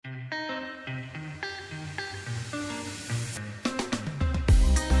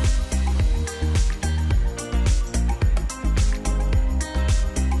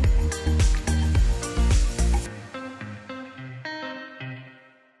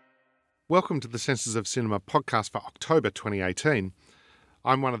Welcome to the Senses of Cinema podcast for October 2018.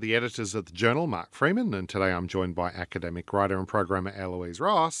 I'm one of the editors at the Journal, Mark Freeman, and today I'm joined by academic writer and programmer Eloise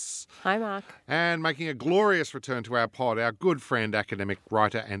Ross. Hi, Mark. And making a glorious return to our pod, our good friend, academic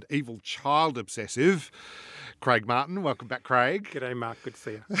writer and evil child obsessive, Craig Martin. Welcome back, Craig. G'day, Mark. Good to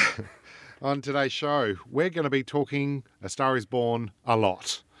see you. On today's show, we're going to be talking A Star is Born a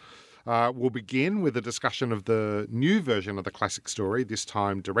lot. We'll begin with a discussion of the new version of the classic story, this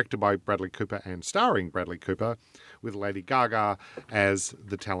time directed by Bradley Cooper and starring Bradley Cooper, with Lady Gaga as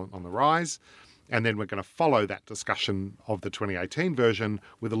the talent on the rise. And then we're going to follow that discussion of the 2018 version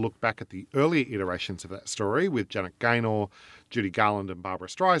with a look back at the earlier iterations of that story, with Janet Gaynor, Judy Garland and Barbara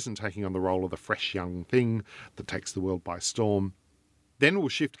Streisand taking on the role of the fresh young thing that takes the world by storm. Then we'll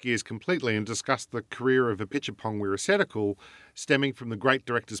shift gears completely and discuss the career of Apichatpong Weerasethakul, stemming from the great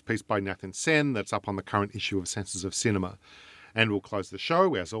director's piece by Nathan Sen that's up on the current issue of Senses of Cinema. And we'll close the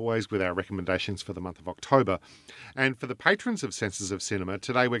show, as always, with our recommendations for the month of October. And for the patrons of Senses of Cinema,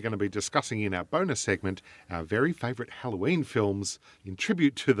 today we're going to be discussing in our bonus segment our very favourite Halloween films in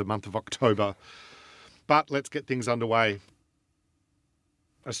tribute to the month of October. But let's get things underway.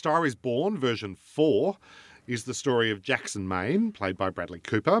 A Star is Born, version 4, is the story of Jackson Maine, played by Bradley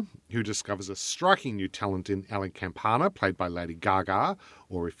Cooper, who discovers a striking new talent in Ellen Campana, played by Lady Gaga,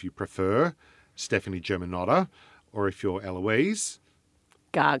 or if you prefer, Stephanie Germanotta, or if you're Eloise...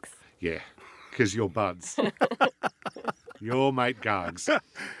 Gargs. Yeah, because you're buds. Your mate Gargs.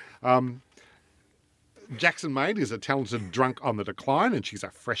 Jackson Maine is a talented drunk on the decline, and she's a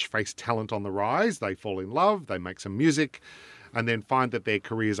fresh-faced talent on the rise. They fall in love, they make some music, and then find that their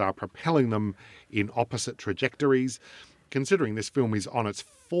careers are propelling them in opposite trajectories. Considering this film is on its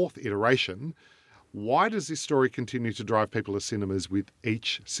fourth iteration, why does this story continue to drive people to cinemas with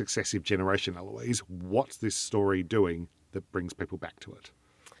each successive generation, Eloise? What's this story doing that brings people back to it?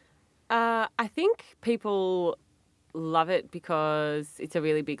 I think people love it because it's a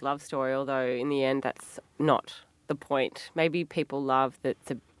really big love story, although in the end that's not the point. Maybe people love that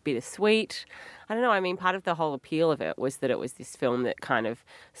it's a bittersweet. I don't know. I mean, part of the whole appeal of it was that it was this film that kind of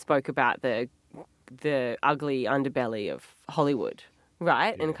spoke about the ugly underbelly of Hollywood,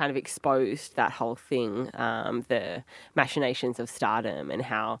 right? Yeah. And kind of exposed that whole thing, the machinations of stardom and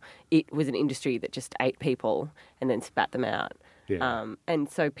how it was an industry that just ate people and then spat them out. Yeah. And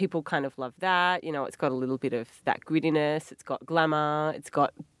so people kind of love that. You know, it's got a little bit of that grittiness. It's got glamour. It's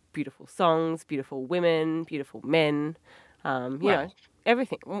got beautiful songs, beautiful women, beautiful men. You know,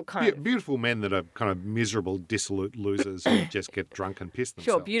 everything. Well, Beautiful men that are kind of miserable, dissolute losers who just get drunk and piss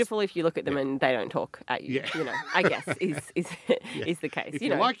themselves. Sure, beautiful if you look at them and they don't talk at you. Yeah. You know, I guess is the case. If you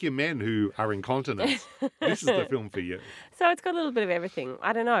you know. like your men who are incontinent, this is the film for you. So it's got a little bit of everything.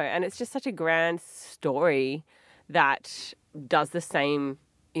 I don't know. And it's just such a grand story that does the same,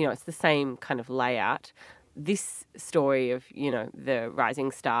 you know, it's the same kind of layout. This story of, you know, the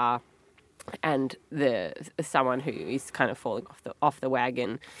rising star and someone who is kind of falling off the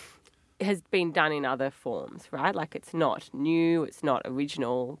wagon has been done in other forms, right? Like it's not new, it's not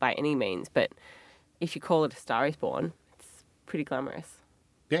original by any means, but if you call it A Star is Born, it's pretty glamorous.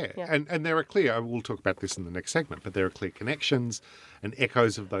 Yeah. Yeah. And there are clear, we'll talk about this in the next segment, but there are clear connections and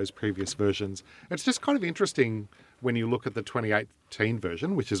echoes of those previous versions. It's just kind of interesting when you look at the 2018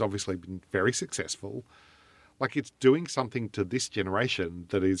 version, which has obviously been very successful. Like it's doing something to this generation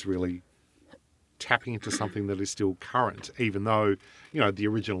that is really tapping into something that is still current, even though, you know, the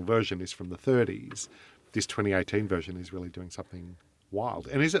original version is from the 30s. This 2018 version is really doing something wild.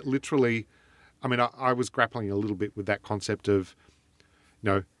 And is it literally, I mean, I was grappling a little bit with that concept of, you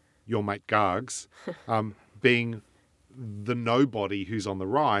know, your mate Gargs being the nobody who's on the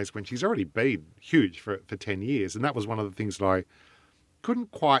rise when she's already been huge for 10 years. And that was one of the things that I couldn't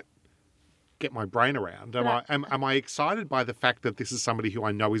quite get my brain around. Am I excited by the fact that this is somebody who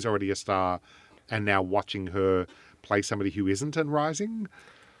I know is already a star and now watching her play somebody who isn't and rising?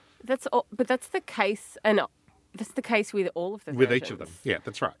 That's all, but that's the case, and that's the case with all of the With versions. each of them. Yeah,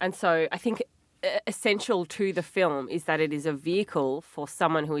 that's right. And so I think essential to the film is that it is a vehicle for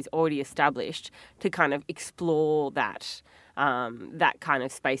someone who is already established to kind of explore that that kind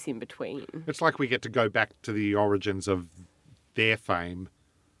of space in between. It's like we get to go back to the origins of their fame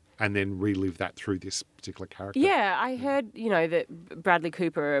and then relive that through this particular character. Yeah, I heard, you know, that Bradley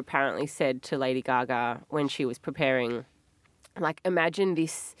Cooper apparently said to Lady Gaga when she was preparing, like, imagine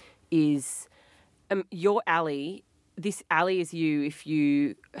this is your alley. This alley is you if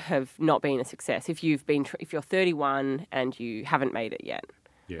you have not been a success. If you're 31 and you haven't made it yet,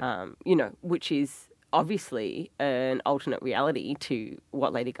 you know, which is obviously an alternate reality to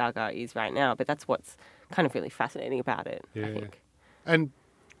what Lady Gaga is right now. But that's what's kind of really fascinating about it, I think. And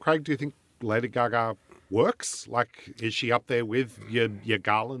Craig, do you think Lady Gaga works? Like, is she up there with your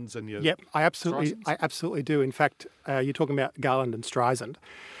Garlands and your... Yep, I Streisand's? absolutely do. In fact, you're talking about Garland and Streisand.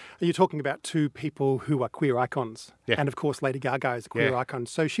 You're talking about two people who are queer icons. Yeah. And of course, Lady Gaga is a queer Yeah. icon.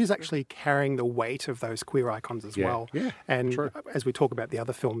 So she's actually carrying the weight of those queer icons as Yeah. well. Yeah, And true. as we talk about the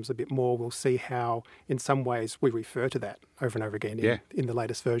other films a bit more, we'll see how, in some ways, we refer to that over and over again Yeah. in the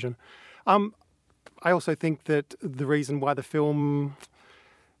latest version. I also think that the reason why the film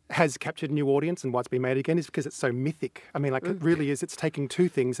has captured a new audience and why it's been made again is because it's so mythic. I mean, like, it really is. It's taking two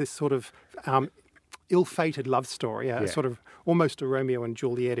things, this sort of ill-fated love story, Yeah. sort of almost a Romeo and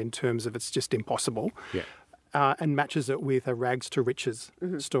Juliet in terms of it's just impossible, Yeah. and matches it with a rags to riches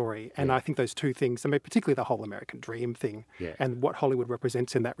story. And I think those two things, I mean, particularly the whole American dream thing Yeah. and what Hollywood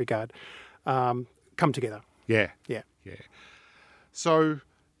represents in that regard, come together. Yeah. Yeah. Yeah. So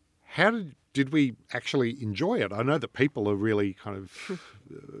how did we actually enjoy it? I know that people are really kind of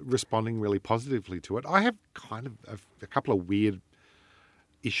responding really positively to it. I have kind of a couple of weird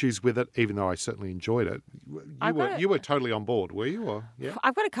issues with it, even though I certainly enjoyed it. You were totally on board, were you? Or yeah,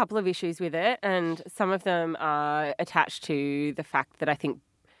 I've got a couple of issues with it, and some of them are attached to the fact that I think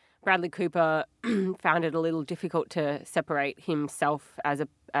Bradley Cooper found it a little difficult to separate himself as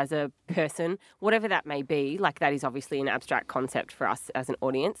a person, whatever that may be. Like, that is obviously an abstract concept for us as an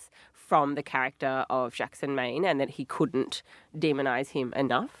audience, from the character of Jackson Maine, and that he couldn't demonize him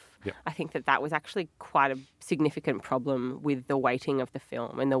enough. Yep. I think that was actually quite a significant problem with the weighting of the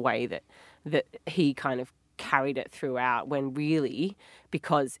film and the way that he kind of carried it throughout, when really,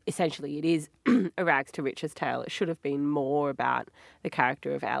 because essentially it is a rags to riches tale, it should have been more about the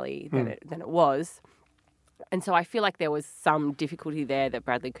character of Ali than it was. And so I feel like there was some difficulty there that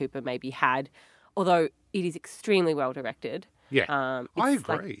Bradley Cooper maybe had, although it is extremely well directed. yeah, I It's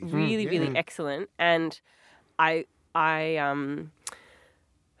agree. like really, really excellent. And I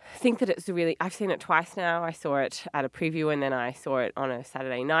think that it's I've seen it twice now. I saw it at a preview and then I saw it on a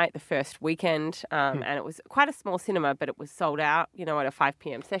Saturday night, the first weekend. And it was quite a small cinema, but it was sold out, at a 5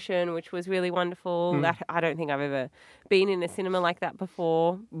 p.m. session, which was really wonderful. I don't think I've ever been in a cinema like that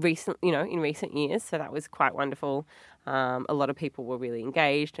before in recent years. So that was quite wonderful. A lot of people were really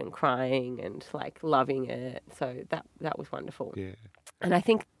engaged and crying and like loving it. So that was wonderful. Yeah, And I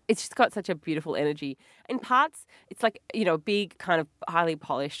think it's just got such a beautiful energy. In parts, it's like, a big kind of highly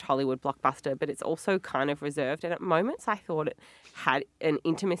polished Hollywood blockbuster, but it's also kind of reserved. And at moments, I thought it had an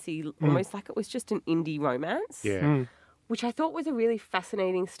intimacy, almost like it was just an indie romance, yeah, which I thought was a really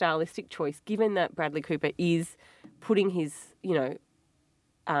fascinating stylistic choice, given that Bradley Cooper is putting his,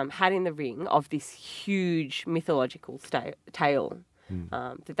 hat in the ring of this huge mythological tale.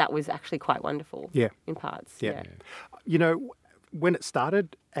 That was actually quite wonderful. Yeah. In parts. Yeah. When it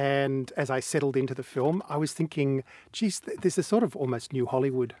started and as I settled into the film, I was thinking, geez, there's a sort of almost new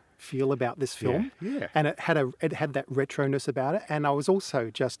Hollywood feel about this film. Yeah. And it had that retroness about it. And I was also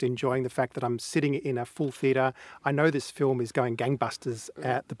just enjoying the fact that I'm sitting in a full theatre. I know this film is going gangbusters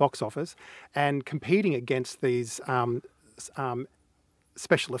at the box office and competing against these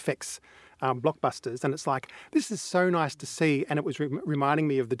special effects blockbusters, and it's like, this is so nice to see. And it was reminding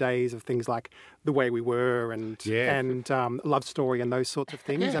me of the days of things like The Way We Were and Love Story and those sorts of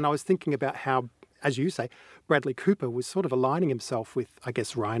things. Yeah. And I was thinking about how, as you say, Bradley Cooper was sort of aligning himself with, I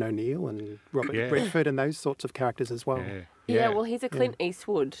guess, Ryan O'Neal and Robert Redford and those sorts of characters as well. Yeah, well, he's a Clint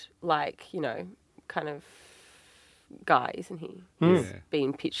Eastwood, kind of guy, isn't he? He's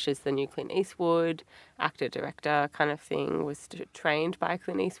been pitched as the new Clint Eastwood, actor, director kind of thing, was trained by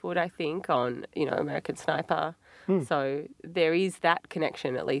Clint Eastwood, I think, on, American Sniper. So there is that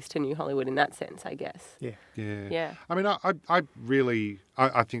connection, at least, to New Hollywood in that sense, I guess. Yeah. I mean,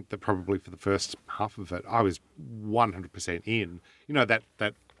 I think that probably for the first half of it, I was 100% in.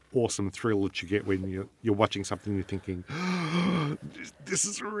 That awesome thrill that you get when you're watching something, you're thinking, oh, this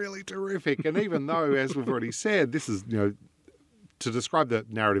is really terrific. And even though, as we've already said, this is, to describe the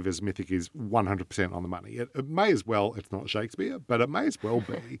narrative as mythic is 100% on the money. It may as well, it's not Shakespeare, but it may as well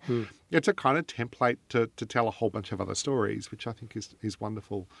be. It's a kind of template to tell a whole bunch of other stories, which I think is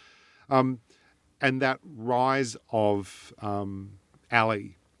wonderful. And that rise of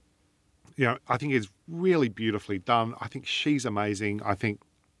Ali, I think is really beautifully done. I think she's amazing. I think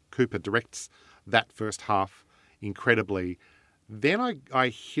Cooper directs that first half incredibly. Then I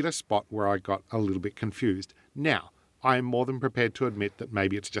hit a spot where I got a little bit confused. Now, I am more than prepared to admit that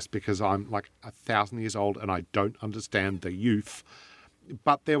maybe it's just because I'm like 1,000 years old and I don't understand the youth.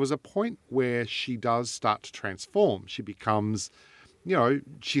 But there was a point where she does start to transform. She becomes,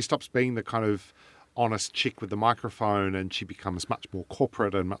 she stops being the kind of honest chick with the microphone and she becomes much more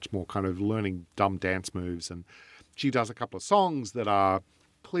corporate and much more kind of learning dumb dance moves. And she does a couple of songs that are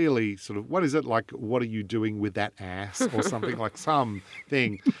clearly sort of, what is it like, what are you doing with that ass or something like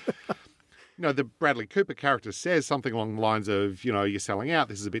something. The Bradley Cooper character says something along the lines of, you're selling out,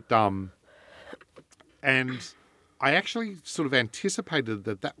 this is a bit dumb. And I actually sort of anticipated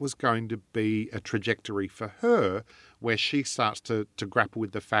that was going to be a trajectory for her where she starts to grapple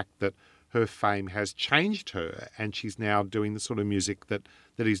with the fact that her fame has changed her and she's now doing the sort of music that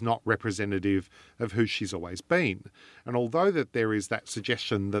is not representative of who she's always been. And although that there is that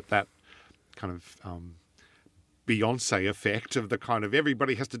suggestion that kind of Beyonce effect of the kind of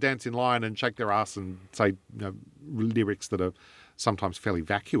everybody has to dance in line and shake their ass and say lyrics that are sometimes fairly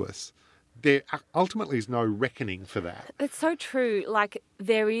vacuous, there ultimately is no reckoning for that. It's so true. Like,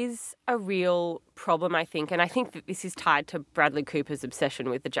 there is a real problem, I think, and I think that this is tied to Bradley Cooper's obsession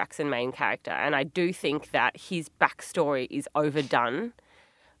with the Jackson Maine character, and I do think that his backstory is overdone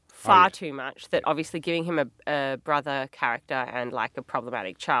far too much, that obviously giving him a brother character and like a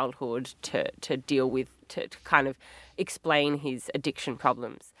problematic childhood to deal with, to kind of explain his addiction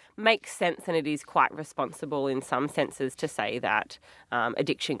problems makes sense, and it is quite responsible in some senses to say that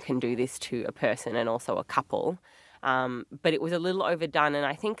addiction can do this to a person and also a couple. But it was a little overdone, and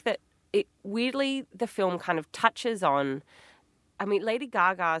I think that weirdly the film kind of touches on, I mean, Lady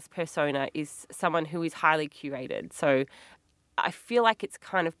Gaga's persona is someone who is highly curated, so I feel like it's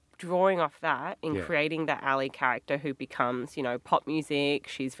kind of drawing off that in creating the Ally character who becomes, pop music.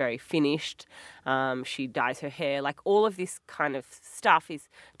 She's very finished. She dyes her hair. Like, all of this kind of stuff is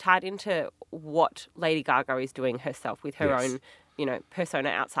tied into what Lady Gaga is doing herself with her own, persona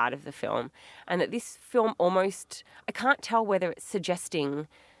outside of the film. And that this film almost, I can't tell whether it's suggesting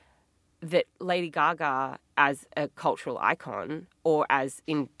that Lady Gaga as a cultural icon or as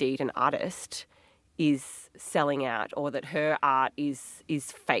indeed an artist is selling out, or that her art is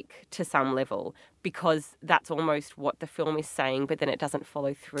fake to some level, because that's almost what the film is saying, but then it doesn't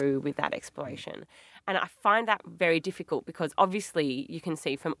follow through with that exploration. And I find that very difficult because obviously you can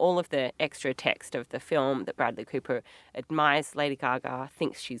see from all of the extra text of the film that Bradley Cooper admires Lady Gaga,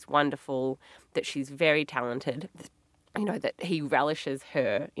 thinks she's wonderful, that she's very talented, that he relishes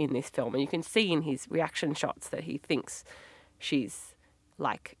her in this film. And you can see in his reaction shots that he thinks she's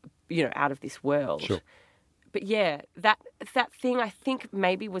like, out of this world. Sure. But yeah, that thing I think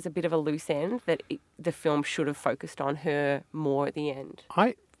maybe was a bit of a loose end, that the film should have focused on her more at the end.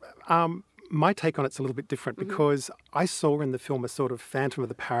 My take on it's a little bit different because I saw in the film a sort of Phantom of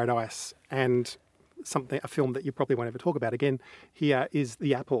the Paradise, and a film that you probably won't ever talk about again here is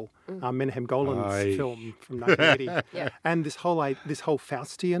The Apple, Menahem Golan's film from 1980. Yeah. And this whole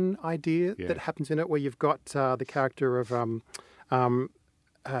Faustian idea that happens in it, where you've got the character of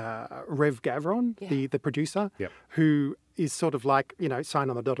Rev Gavron, the producer, who is sort of like, signed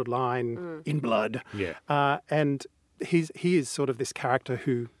on the dotted line in blood. Yeah. And he is sort of this character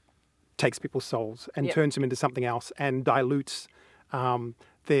who takes people's souls and turns them into something else and dilutes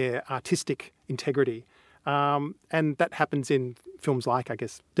their artistic integrity. And that happens in films like, I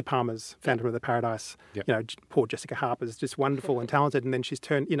guess, De Palma's Phantom of the Paradise. Yep. Poor Jessica Harper's just wonderful and talented, and then she's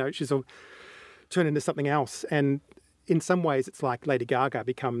turned into something else. And in some ways, it's like Lady Gaga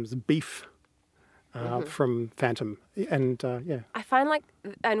becomes beef from Phantom. And, I find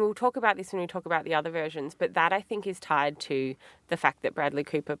and we'll talk about this when we talk about the other versions, but that I think is tied to the fact that Bradley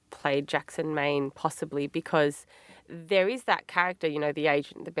Cooper played Jackson Maine possibly because there is that character, the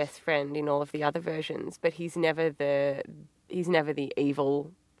agent, the best friend in all of the other versions, but he's never the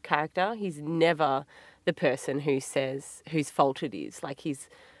evil character. He's never the person who says whose fault it is. Like, he's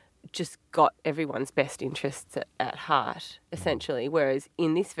just got everyone's best interests at heart, essentially. Whereas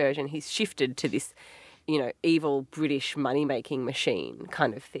in this version, he's shifted to this, evil British money-making machine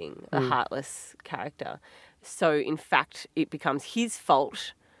kind of thing, a heartless character. So, in fact, it becomes his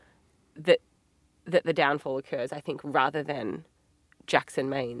fault that the downfall occurs, I think, rather than Jackson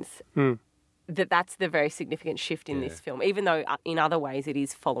Maine's. That's the very significant shift in this film, even though in other ways it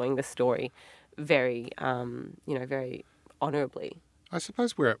is following the story very, very honourably. I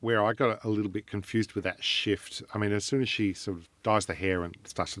suppose where I got a little bit confused with that shift, I mean, as soon as she sort of dyes the hair and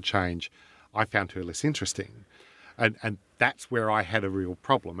starts to change, I found her less interesting. And that's where I had a real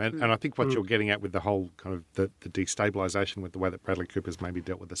problem. And I think what you're getting at with the whole kind of the destabilisation with the way that Bradley Cooper's maybe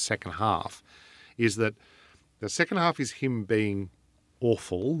dealt with the second half is that the second half is him being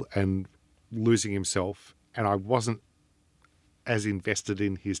awful and losing himself, and I wasn't as invested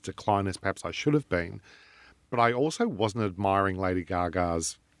in his decline as perhaps I should have been. But I also wasn't admiring Lady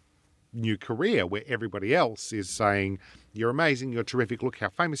Gaga's new career where everybody else is saying, you're amazing, you're terrific, look how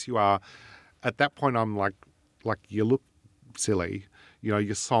famous you are. At that point, I'm like you look silly.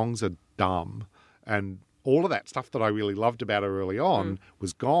 Your songs are dumb. And all of that stuff that I really loved about her early on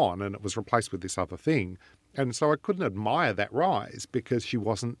was gone, and it was replaced with this other thing. And so I couldn't admire that rise because she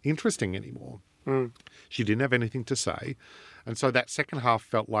wasn't interesting anymore. She didn't have anything to say. And so that second half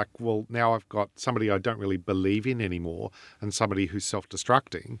felt like, well, now I've got somebody I don't really believe in anymore and somebody who's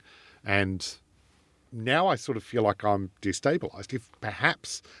self-destructing. And now I sort of feel like I'm destabilised. If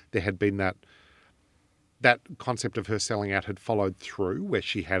perhaps there had been that concept of her selling out had followed through, where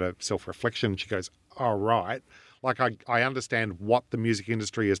she had a self-reflection, she goes, oh, right, like I understand what the music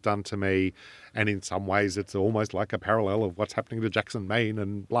industry has done to me, and in some ways it's almost like a parallel of what's happening to Jackson Maine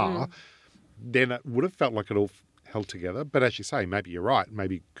and blah, then it would have felt like it all held together. But as you say, maybe you're right.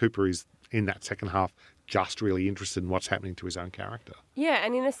 Maybe Cooper is, in that second half, just really interested in what's happening to his own character. Yeah,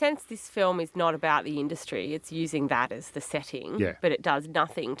 and in a sense, this film is not about the industry. It's using that as the setting, but it does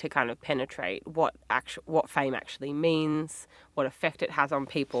nothing to kind of penetrate what fame actually means, what effect it has on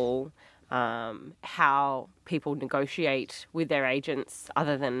people, how people negotiate with their agents,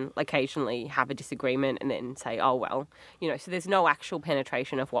 other than occasionally have a disagreement and then say, oh, well, so there's no actual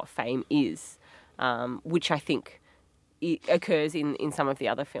penetration of what fame is, which I think it occurs in some of the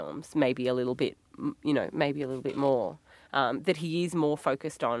other films, maybe a little bit more, that he is more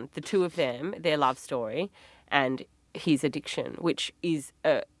focused on the two of them, their love story, and his addiction, which is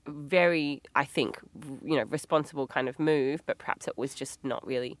a very, I think, responsible kind of move, but perhaps it was just not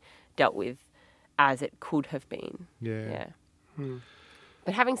really dealt with as it could have been. Yeah.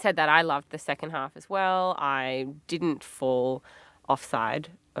 But having said that, I loved the second half as well. I didn't fall offside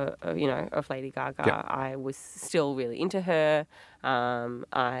of Lady Gaga. Yeah. I was still really into her.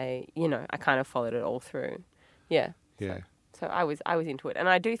 I kind of followed it all through. Yeah. Yeah. So I was into it, and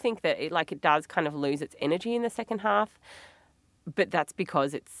I do think that it does kind of lose its energy in the second half, but that's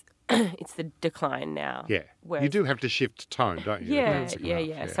because it's it's the decline now. Yeah. Whereas, You do have to shift tone, don't you?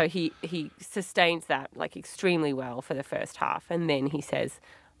 Yeah. So he sustains that extremely well for the first half, and then he says,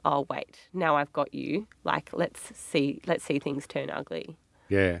 "Oh wait, now I've got you. Let's see things turn ugly."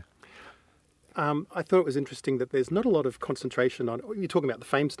 Yeah. I thought it was interesting that there's not a lot of concentration on, you're talking about the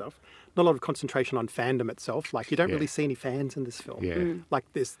fame stuff, not a lot of concentration on fandom itself. Like, you don't really see any fans in this film. Yeah. Like,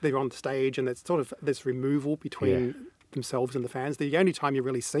 they're on stage and there's sort of this removal between themselves and the fans. The only time you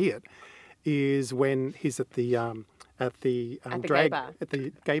really see it is when he's at the gay bar. at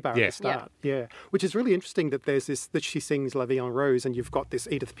the gay bar at the start. Yeah. Which is really interesting that there's this, that she sings La Vie en Rose, and you've got this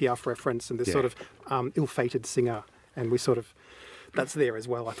Edith Piaf reference and this sort of ill-fated singer, and we sort of, that's there as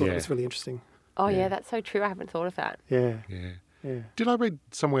well. I thought it was really interesting. Oh, yeah, that's so true. I haven't thought of that. Yeah. Did I read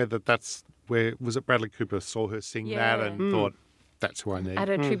somewhere that's where, was it Bradley Cooper saw her sing that and thought, that's who I need? At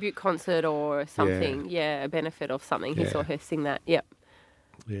a tribute concert or something. Yeah, a benefit of something. He saw her sing that. Yep.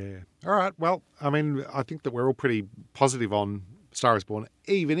 Yeah. All right. Well, I mean, I think that we're all pretty positive on Star is Born,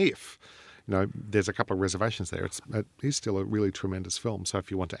 even if, there's a couple of reservations there. It is still a really tremendous film. So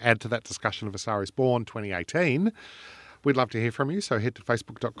if you want to add to that discussion of A Star is Born 2018, we'd love to hear from you. So head to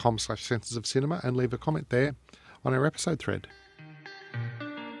facebook.com/Senses of Cinema and leave a comment there on our episode thread.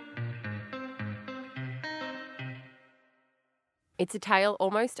 It's a tale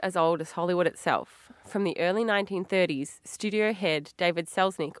almost as old as Hollywood itself. From the early 1930s, studio head David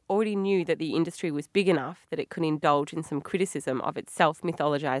Selznick already knew that the industry was big enough that it could indulge in some criticism of its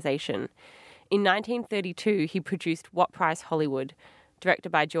self-mythologization. In 1932, he produced What Price Hollywood, directed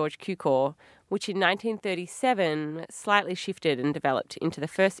by George Cukor, which in 1937 slightly shifted and developed into the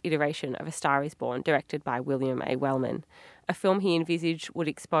first iteration of A Star is Born, directed by William A. Wellman, a film he envisaged would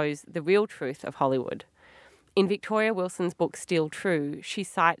expose the real truth of Hollywood. In Victoria Wilson's book Still True, she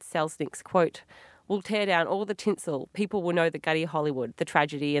cites Selznick's quote, "We'll tear down all the tinsel, people will know the gutty Hollywood, the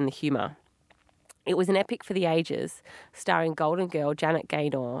tragedy and the humour." It was an epic for the ages, starring Golden Girl Janet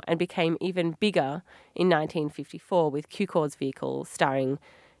Gaynor, and became even bigger in 1954 with Cukor's vehicle starring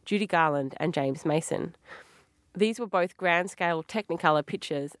Judy Garland and James Mason. These were both grand-scale Technicolor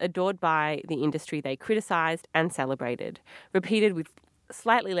pictures adored by the industry they criticised and celebrated, repeated with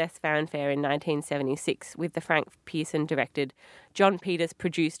slightly less fanfare in 1976 with the Frank Pearson-directed, John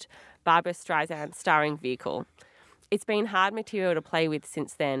Peters-produced Barbra Streisand starring vehicle. It's been hard material to play with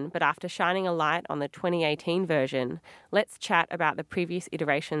since then, but after shining a light on the 2018 version, let's chat about the previous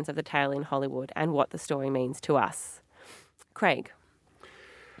iterations of the tale in Hollywood and what the story means to us. Craig.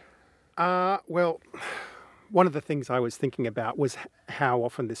 Well, one of the things I was thinking about was how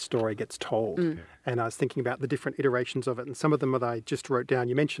often this story gets told. And I was thinking about the different iterations of it, and some of them that I just wrote down.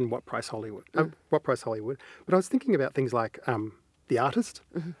 You mentioned What Price Hollywood, What Price Hollywood, but I was thinking about things like The Artist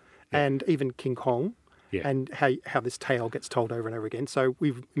and even King Kong. And how this tale gets told over and over again. So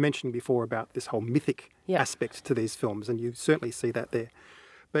we've mentioned before about this whole mythic aspect to these films, and you certainly see that there.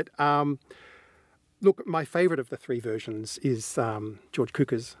 But Look, my favourite of the three versions is George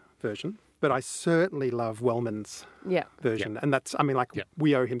Cukor's version, but I certainly love Wellman's Yeah. version. And that's, I mean, like,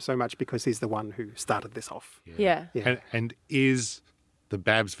 we owe him so much because he's the one who started this off. Yeah. And is the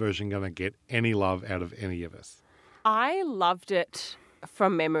Babs version going to get any love out of any of us? I loved it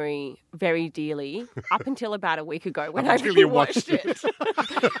from memory very dearly up until about a week ago when I until you rewatched it.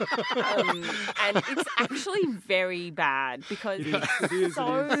 And it's actually very bad because it's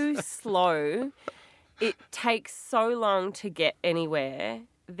so slow. It takes so long to get anywhere.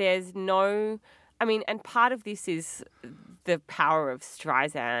 There's no... I mean, and part of this is the power of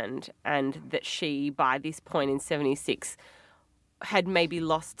Streisand and that she, by this point in 76, had maybe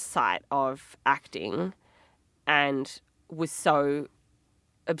lost sight of acting and was so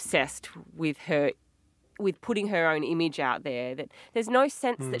obsessed with putting her own image out there that there's no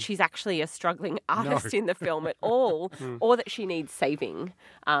sense that she's actually a struggling artist in the film at all, or that she needs saving,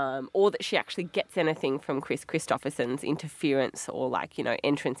 or that she actually gets anything from Chris Christopherson's interference or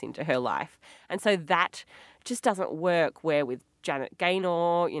entrance into her life. And so that just doesn't work, where with Janet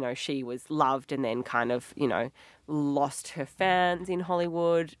Gaynor, she was loved and then kind of, lost her fans in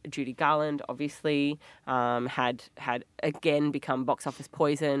Hollywood. Judy Garland, obviously, had again become box office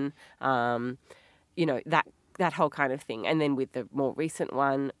poison. That whole kind of thing. And then with the more recent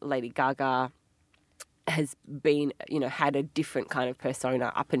one, Lady Gaga has been, had a different kind of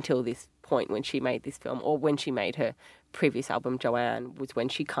persona up until this point when she made this film, or when she made her previous album, Joanne, was when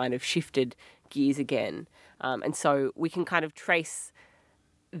she kind of shifted gears again. And so we can kind of trace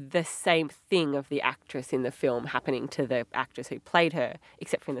the same thing of the actress in the film happening to the actress who played her,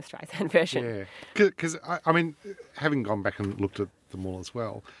 except for in the Streisand version. Yeah, because, I mean, having gone back and looked at them all as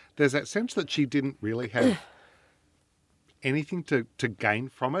well, there's that sense that she didn't really have anything to gain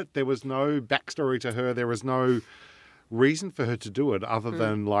from it. There was no backstory to her. There was no reason for her to do it other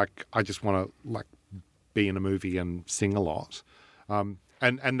than, I just want to, be in a movie and sing a lot. And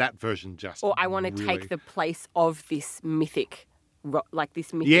that version just... Or I want to really... take the place of this mythic...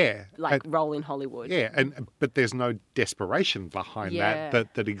 role in Hollywood. Yeah, but there's no desperation behind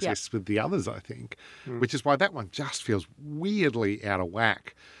that exists with the others, I think, which is why that one just feels weirdly out of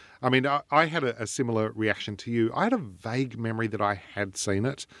whack. I mean, I had a similar reaction to you. I had a vague memory that I had seen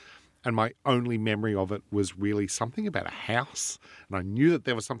it, and my only memory of it was really something about a house, and I knew that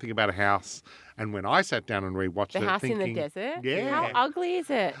there was something about a house, and when I sat down and rewatched the it... house thinking, in the desert? Yeah. How ugly is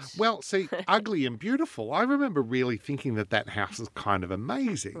it? Well, see, ugly and beautiful. I remember really thinking that house was kind of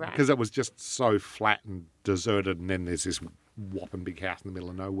amazing because it was just so flat and deserted, and then there's this whopping big house in the middle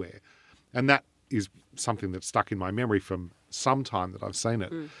of nowhere. And that is something that's stuck in my memory from some time that I've seen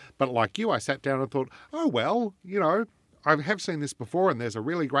it. But like you, I sat down and thought, oh, well, I have seen this before and there's a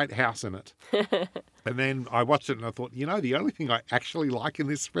really great house in it. And then I watched it and I thought, the only thing I actually like in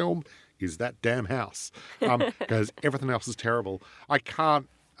this film is that damn house, because everything else is terrible. I can't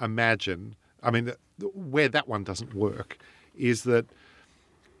imagine, where that one doesn't work is that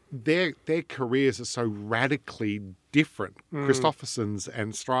their careers are so radically different, Christopherson's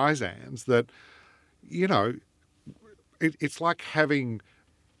and Streisand's, that, it's like having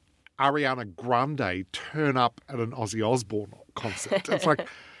Ariana Grande turn up at an Ozzy Osbourne concert. It's like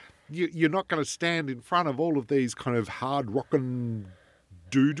you're not going to stand in front of all of these kind of hard rockin'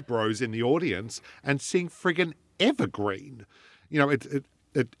 dude bros in the audience and sing friggin' Evergreen.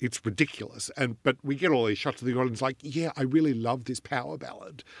 It's ridiculous. But we get all these shots of the audience like, yeah, I really love this power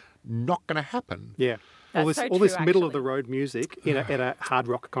ballad. Not going to happen. Yeah. All this middle of the road music at a hard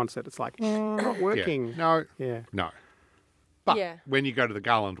rock concert. It's like, not working. Yeah. No. But when you go to the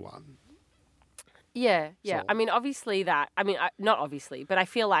Garland one. Yeah. So, obviously not obviously, but I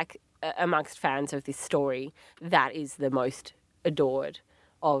feel like amongst fans of this story, that is the most adored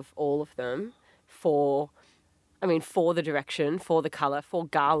of all of them for the direction, for the colour, for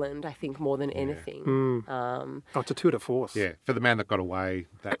Garland, I think, more than anything. It's a tour de force. Yeah, for the man that got away.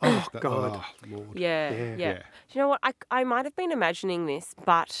 God. Oh, Lord. Yeah. Do you know what? I might have been imagining this,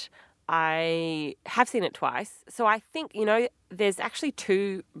 but I have seen it twice. So I think, there's actually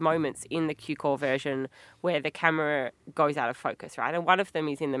two moments in the Cukor version where the camera goes out of focus, right? And one of them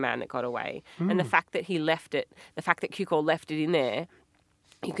is in The Man That Got Away. And the fact that the fact that Cukor left it in there,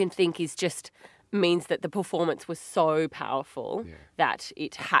 you can think is just means that the performance was so powerful that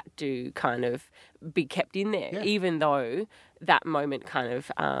it had to kind of be kept in there, even though that moment kind of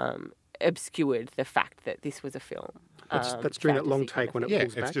obscured the fact that this was a film. That's during that long take when it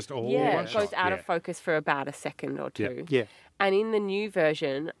pulls back. It's just all one shot. It goes out of focus for about a second or two. Yeah. And in the new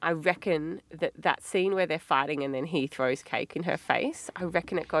version, I reckon that scene where they're fighting and then he throws cake in her face, I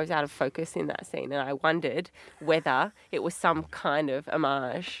reckon it goes out of focus in that scene. And I wondered whether it was some kind of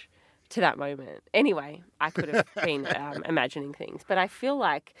homage to that moment. Anyway, I could have been imagining things. But I feel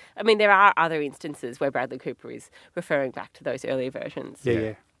like, I mean, there are other instances where Bradley Cooper is referring back to those earlier versions.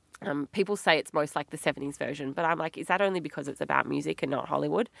 Yeah. People say it's most like the 70s version, but I'm like, is that only because it's about music and not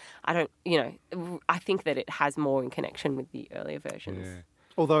Hollywood? I don't, I think that it has more in connection with the earlier versions. Yeah.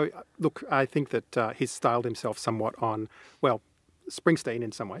 Although, look, I think that he's styled himself somewhat on, well, Springsteen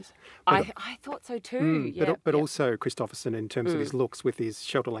in some ways. But, I thought so too. Yeah, but also Christopherson in terms of his looks with his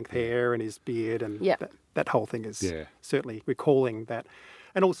shoulder-length hair and his beard, and that whole thing is certainly recalling that.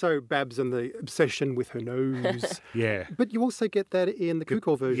 And also Babs and the obsession with her nose. Yeah. But you also get that in the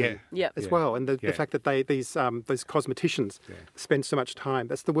Kukor version as well. And the fact that those cosmeticians spend so much time,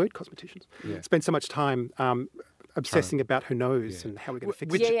 that's the word, cosmeticians, spend so much time obsessing about her nose and how we're going to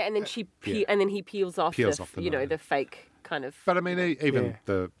fix it. And then and then he peels off the fake kind of. But I mean, even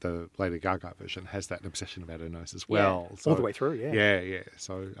the Lady Gaga version has that obsession about her nose as well. Yeah. All the way through, Yeah.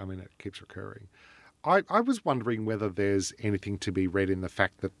 So, I mean, it keeps recurring. I was wondering whether there's anything to be read in the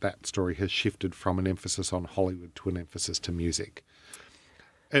fact that story has shifted from an emphasis on Hollywood to an emphasis to music.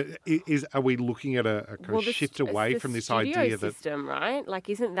 Are we looking at a kind of shift away from this idea that system, right? Like,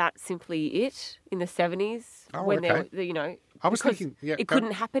 isn't that simply it in the 70s when I was thinking it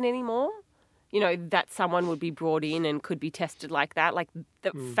couldn't happen anymore? That someone would be brought in and could be tested like that. Like,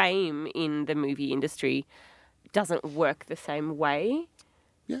 the fame in the movie industry doesn't work the same way.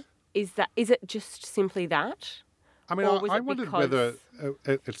 Yeah. Is it just simply that? I mean, I wondered whether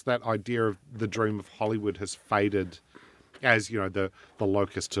it's that idea of the dream of Hollywood has faded as, the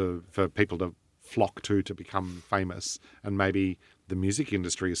locus for people to flock to become famous, and maybe the music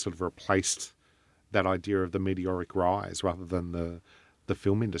industry has sort of replaced that idea of the meteoric rise rather than the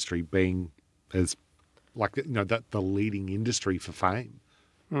film industry being as like the leading industry for fame.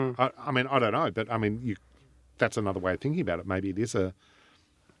 I mean, I don't know, but I mean, that's another way of thinking about it. Maybe it is a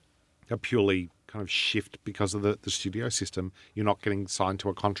purely kind of shift because of the studio system. You're not getting signed to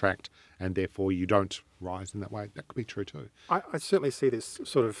a contract, and therefore you don't rise in that way. That could be true too. I certainly see this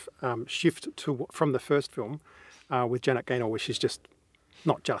sort of shift from the first film with Janet Gaynor, where she's just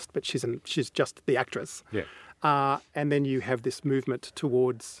not just, but she's just the actress. Yeah. And then you have this movement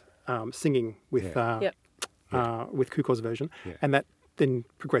towards singing with Kukor's version, and that then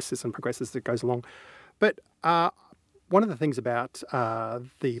progresses as it goes along. But one of the things about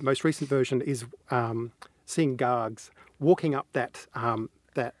the most recent version is seeing Gargs walking up that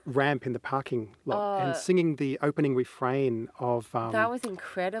ramp in the parking lot and singing the opening refrain of that was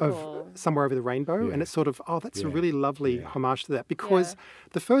incredible. Of Somewhere Over the Rainbow, and it's sort of that's a really lovely homage to that, because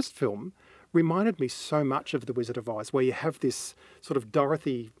the first film reminded me so much of The Wizard of Oz, where you have this sort of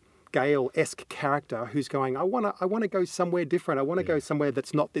Dorothy Gale-esque character who's going, I want to go somewhere different. I want to go somewhere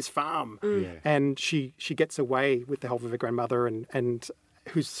that's not this farm. And she gets away with the help of her grandmother and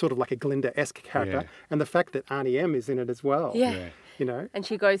who's sort of like a Glinda-esque character. And the fact that Arnie M is in it as well. And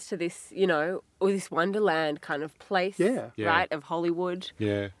she goes to this, this Wonderland kind of place, right, of Hollywood.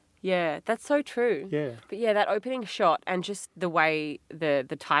 Yeah, that's so true. Yeah. But that opening shot and just the way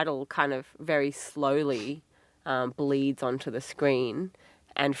the title kind of very slowly bleeds onto the screen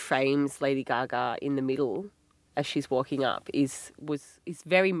and frames Lady Gaga in the middle as she's walking up is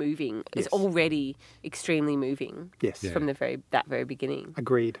very moving. Yes. It's already extremely moving. Yes. From that very beginning.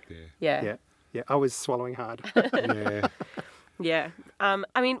 Agreed. Yeah. I was swallowing hard. Yeah.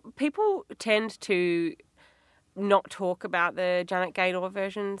 I mean, people tend to not talk about the Janet Gaynor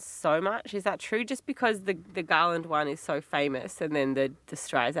version so much. Is that true? Just because the Garland one is so famous, and then the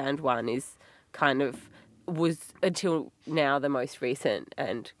Streisand one is kind of was until now the most recent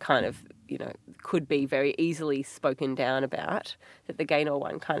and kind of, could be very easily spoken down about, that the Gaynor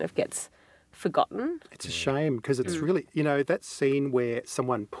one kind of gets forgotten. It's a shame, because it's really, that scene where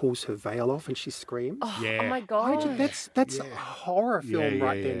someone pulls her veil off and she screams. Oh my God. That's a horror film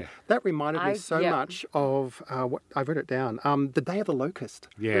then. That reminded me so much of, what I wrote it down, The Day of the Locust.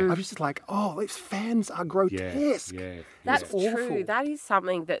 Yeah. I was just like, these fans are grotesque. That's awful. true. That is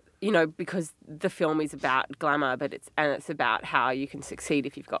something that, because the film is about glamour, but it's about how you can succeed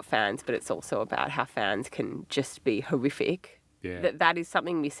if you've got fans, but it's also about how fans can just be horrific. Yeah. That is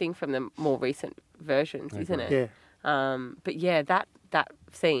something missing from the more recent versions, isn't it? Yeah. But that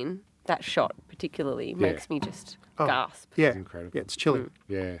scene, that shot particularly, makes me just gasp. Yeah. It's incredible. Yeah, it's chilling.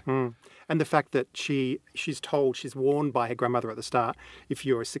 Yeah. And the fact that she's warned by her grandmother at the start, if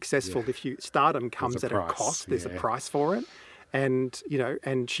you're successful, if stardom comes at a cost, there's a price for it. And,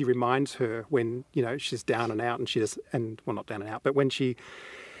 and she reminds her when, she's down and out, and not down and out, but when she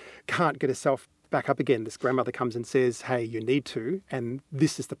can't get herself back up again. This grandmother comes and says, hey, you need to, and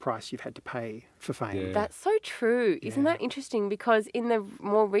this is the price you've had to pay for fame. Yeah. That's so true. Isn't that interesting? Because in the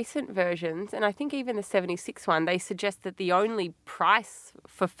more recent versions, and I think even the 76 one, they suggest that the only price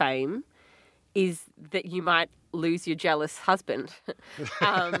for fame is that you might lose your jealous husband.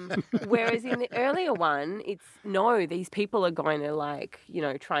 Whereas in the earlier one, it's no, these people are going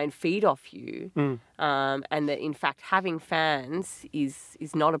to try and feed off you. And that in fact having fans is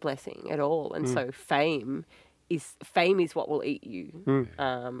not a blessing at all. And so fame is what will eat you,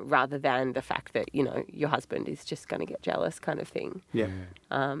 rather than the fact that, your husband is just going to get jealous kind of thing. Yeah.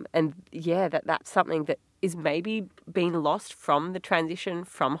 That's something that is maybe being lost from the transition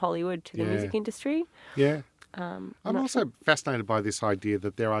from Hollywood to the music industry. Yeah. I'm also fascinated by this idea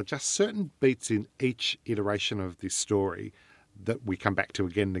that there are just certain beats in each iteration of this story that we come back to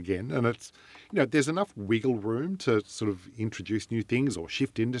again and again. And it's, there's enough wiggle room to sort of introduce new things or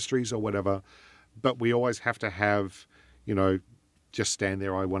shift industries or whatever. But we always have to have, just stand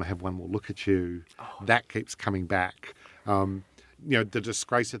there, I want to have one more look at you. Oh. That keeps coming back. The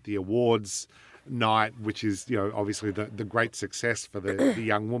disgrace at the awards night, which is, obviously the great success for the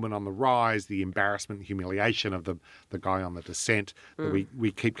young woman on the rise, the embarrassment and humiliation of the guy on the descent.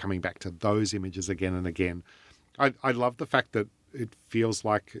 We keep coming back to those images again and again. I love the fact that it feels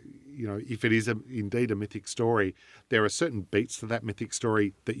like, if it is indeed a mythic story, there are certain beats to that mythic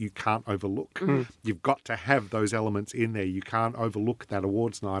story that you can't overlook. You've got to have those elements in there. You can't overlook that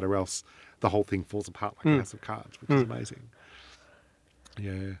awards night or else the whole thing falls apart like a house of cards, which is amazing.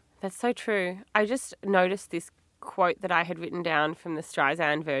 Yeah. That's so true. I just noticed this quote that I had written down from the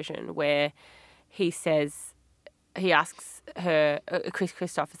Streisand version where he asks her, Chris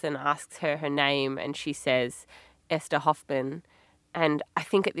Christopherson asks her name and she says, Esther Hoffman. And I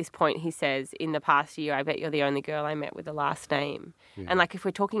think at this point he says, in the past year, I bet you're the only girl I met with a last name. Yeah. And if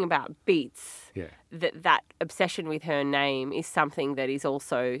we're talking about beats, that obsession with her name is something that is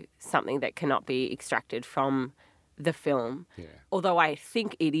also something that cannot be extracted from the film. Yeah. Although I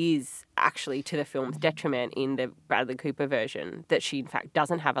think it is actually to the film's detriment in the Bradley Cooper version that she in fact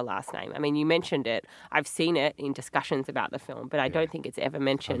doesn't have a last name. I mean, you mentioned it. I've seen it in discussions about the film, but I don't think it's ever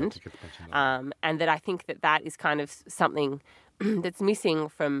mentioned. And that I think that is kind of something that's missing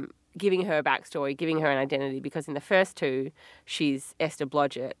from giving her a backstory, giving her an identity, because in the first two, she's Esther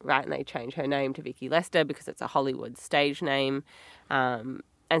Blodgett, right? And they change her name to Vicky Lester because it's a Hollywood stage name.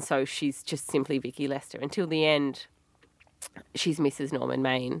 And so she's just simply Vicky Lester. Until the end, she's Mrs. Norman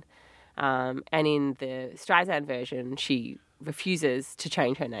Maine. And in the Streisand version, she refuses to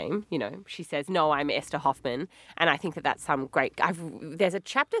change her name. She says, no, I'm Esther Hoffman. And I think that's some great... there's a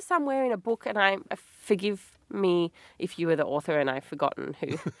chapter somewhere in a book, and forgive me if you were the author and I've forgotten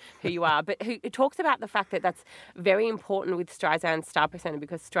who you are, but who talks about the fact that that's very important with Streisand's star persona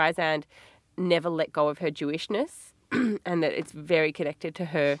because Streisand never let go of her Jewishness. And that it's very connected to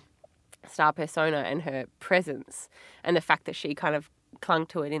her star persona and her presence, and the fact that she kind of clung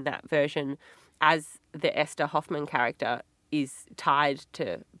to it in that version as the Esther Hoffman character is tied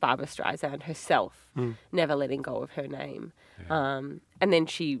to Barbra Streisand herself, never letting go of her name. Yeah. And then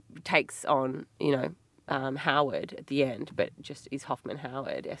she takes on, Howard at the end, but just is Hoffman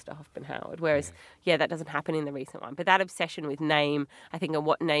Howard, Esther Hoffman Howard. Whereas, that doesn't happen in the recent one. But that obsession with name, I think, and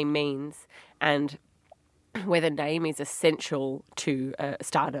what name means, and whether name is essential to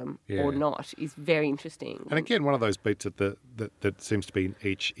stardom or not is very interesting. And again, one of those beats that seems to be in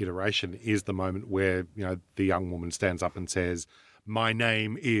each iteration is the moment where the young woman stands up and says, "My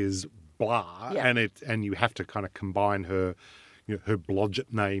name is blah," and you have to kind of combine her her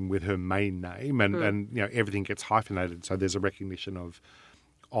Blodgett name with her main name, and everything gets hyphenated. So there's a recognition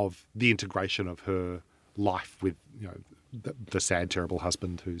of the integration of her life with the sad, terrible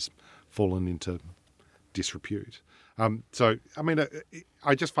husband who's fallen into disrepute. So, I mean,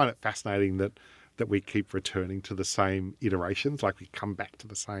 I just find it fascinating that we keep returning to the same iterations, like we come back to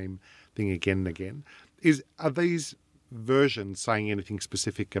the same thing again and again. Are these versions saying anything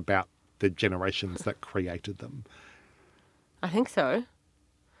specific about the generations that created them? I think so.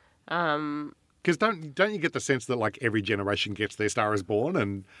 Because don't you get the sense that every generation gets their Star is Born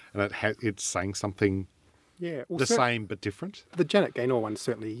and it's saying something the same but different? The Janet Gaynor one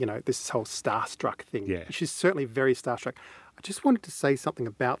certainly, this whole starstruck thing. Yeah. She's certainly very starstruck. I just wanted to say something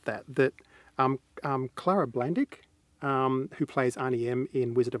about that Clara Blandick, who plays Arnie M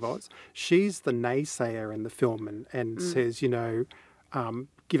in Wizard of Oz, she's the naysayer in the film and says,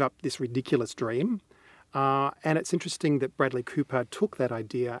 give up this ridiculous dream. And it's interesting that Bradley Cooper took that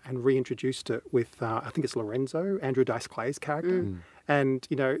idea and reintroduced it with, I think it's Lorenzo, Andrew Dice Clay's character. And,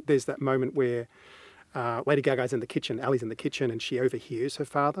 there's that moment where Lady Gaga's in the kitchen, Ali's in the kitchen, and she overhears her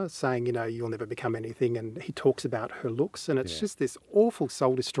father saying, you'll never become anything. And he talks about her looks. And it's just this awful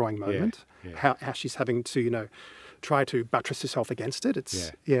soul-destroying moment, how she's having to, try to buttress herself against it.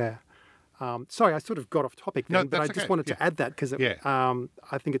 It's, sorry, I sort of got off topic then, but I just wanted to add that because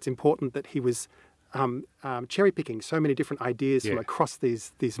I think it's important that he was cherry-picking so many different ideas from across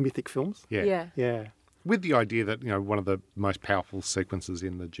these mythic films. Yeah. With the idea that, one of the most powerful sequences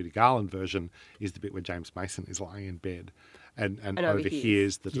in the Judy Garland version is the bit where James Mason is lying in bed and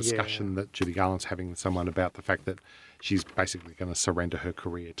overhears the discussion that Judy Garland's having with someone about the fact that she's basically going to surrender her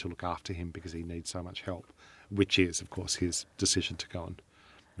career to look after him because he needs so much help, which is, of course, his decision to go and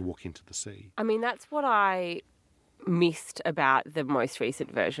walk into the sea. I mean, that's what I missed about the most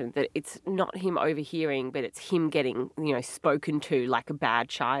recent version, that it's not him overhearing, but it's him getting, spoken to like a bad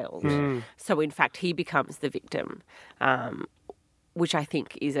child. So in fact, he becomes the victim, which I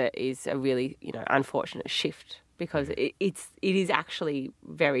think is a really, unfortunate shift, because it is actually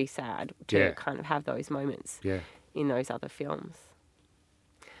very sad to kind of have those moments in those other films.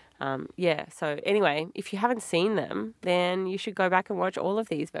 So anyway, if you haven't seen them, then you should go back and watch all of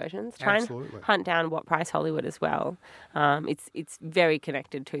these versions. Try and hunt down What Price Hollywood as well. It's very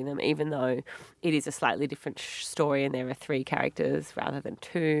connected to them, even though it is a slightly different story and there are 3 characters rather than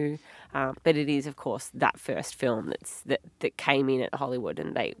 2. But it is, of course, that first film that came in at Hollywood,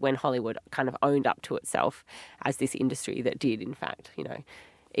 and when Hollywood kind of owned up to itself as this industry that did, in fact,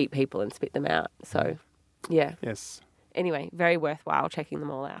 eat people and spit them out. So, yeah. Yes. Anyway, very worthwhile checking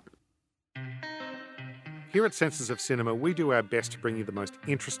them all out. Here at Senses of Cinema, we do our best to bring you the most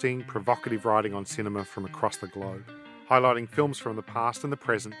interesting, provocative writing on cinema from across the globe, highlighting films from the past and the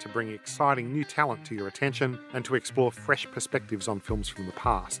present to bring exciting new talent to your attention and to explore fresh perspectives on films from the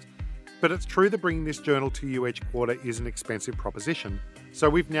past. But it's true that bringing this journal to you each quarter is an expensive proposition, so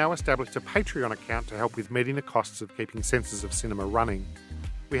we've now established a Patreon account to help with meeting the costs of keeping Senses of Cinema running.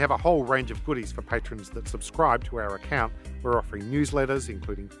 We have a whole range of goodies for patrons that subscribe to our account. We're offering newsletters,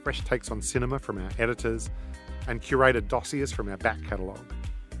 including fresh takes on cinema from our editors, and curated dossiers from our back catalogue.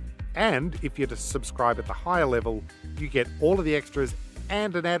 And if you're to subscribe at the higher level, you get all of the extras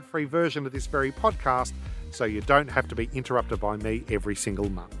and an ad-free version of this very podcast, so you don't have to be interrupted by me every single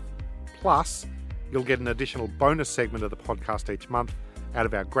month. Plus, you'll get an additional bonus segment of the podcast each month out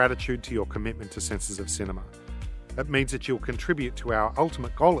of our gratitude to your commitment to Senses of Cinema. It means that you'll contribute to our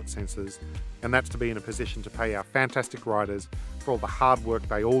ultimate goal at Senses, and that's to be in a position to pay our fantastic writers for all the hard work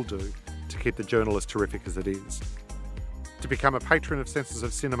they all do to keep the journal as terrific as it is. To become a patron of Senses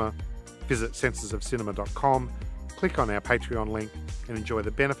of Cinema, visit sensesofcinema.com, click on our Patreon link, and enjoy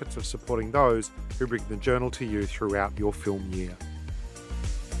the benefits of supporting those who bring the journal to you throughout your film year.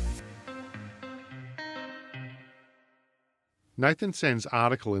 Nathan Sen's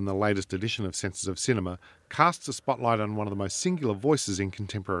article in the latest edition of Senses of Cinema casts a spotlight on one of the most singular voices in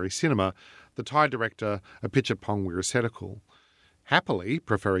contemporary cinema, the Thai director Apichatpong Weerasethakul. Happily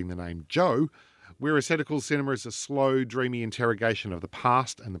preferring the name Joe, Weerasethakul cinema is a slow, dreamy interrogation of the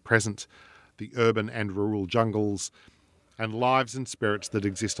past and the present, the urban and rural jungles, and lives and spirits that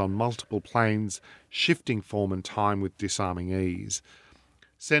exist on multiple planes, shifting form and time with disarming ease.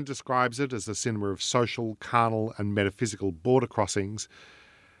 Sen describes it as a cinema of social, carnal and metaphysical border crossings.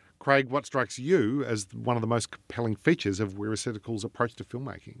 Craig, what strikes you as one of the most compelling features of Weerasethakul approach to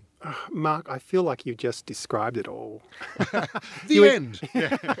filmmaking? Mark, I feel like you just described it all. The end!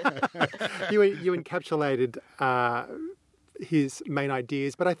 You encapsulated his main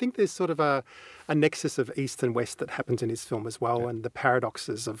ideas, but I think there's sort of a nexus of East and West that happens in his film as well, and the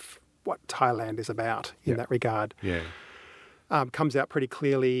paradoxes of what Thailand is about in that regard. Yeah. Comes out pretty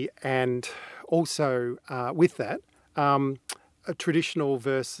clearly, and also with that, a traditional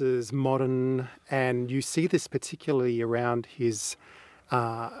versus modern, and you see this particularly around his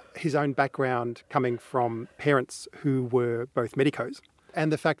own background coming from parents who were both medicos,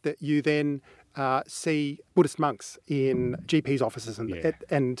 and the fact that you then see Buddhist monks in GPs' offices,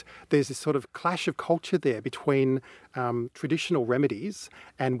 and there's this sort of clash of culture there between traditional remedies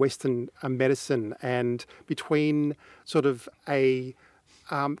and Western medicine, and between sort of a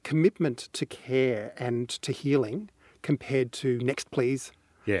commitment to care and to healing compared to next please,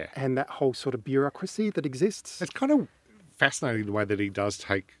 and that whole sort of bureaucracy that exists. It's kind of fascinating the way that he does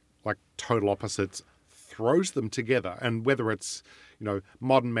take like total opposites, throws them together, and whether it's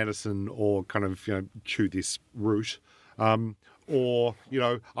modern medicine or kind of, chew this root, or,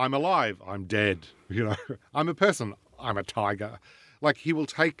 I'm alive, I'm dead, I'm a person, I'm a tiger. Like, he will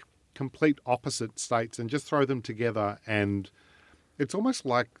take complete opposite states and just throw them together, and it's almost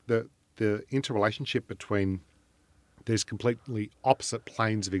like the interrelationship between there's completely opposite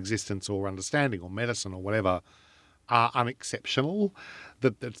planes of existence or understanding or medicine or whatever are unexceptional.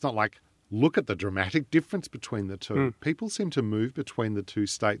 That it's not like, look at the dramatic difference between the two. People seem to move between the two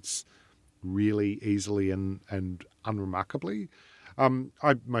states really easily and unremarkably.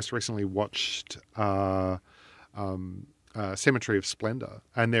 I most recently watched Cemetery of Splendor,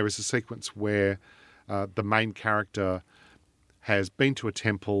 and there is a sequence where the main character has been to a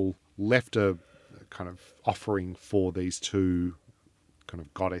temple, left a kind of offering for these two kind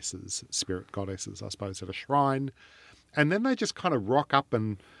of goddesses, spirit goddesses, I suppose, at a shrine. And then they just kind of rock up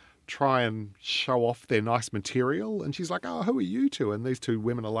and try and show off their nice material. And she's like, oh, who are you two? And these two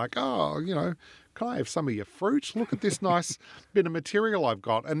women are like, oh, can I have some of your fruit? Look at this nice bit of material I've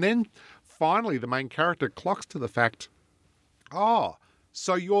got. And then finally the main character clocks to the fact, oh,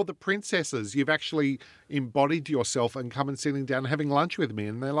 so you're the princesses. You've actually embodied yourself and come and sitting down and having lunch with me.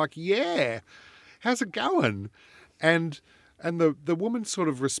 And they're like, yeah, how's it going? And the woman sort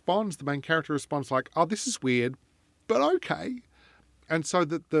of responds, the main character responds like, oh, this is weird, but okay. And so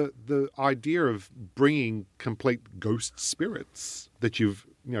that the idea of bringing complete ghost spirits that you've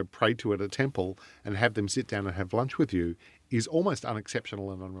prayed to at a temple and have them sit down and have lunch with you is almost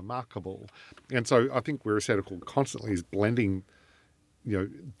unexceptional and unremarkable. And so I think We're Ascetical constantly is blending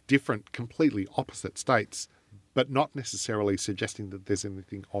different, completely opposite states, but not necessarily suggesting that there's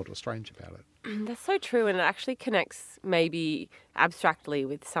anything odd or strange about it. That's so true, and it actually connects maybe abstractly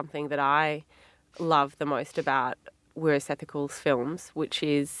with something that I love the most about We're Ethical's films, which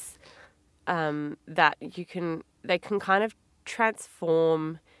is that they can kind of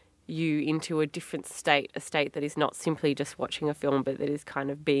transform you into a different state, a state that is not simply just watching a film, but that is kind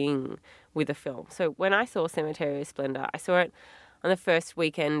of being with a film. So when I saw Cemetery of Splendor, I saw it on the first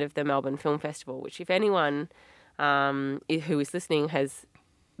weekend of the Melbourne Film Festival, which if anyone who is listening has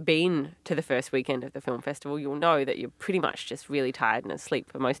been to the first weekend of the film festival, you'll know that you're pretty much just really tired and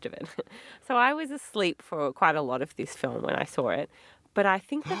asleep for most of it. So I was asleep for quite a lot of this film when I saw it. But I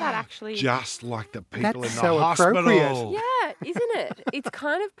think that actually... Just like the people That's in the so hospital. appropriate. Yeah, isn't it? It's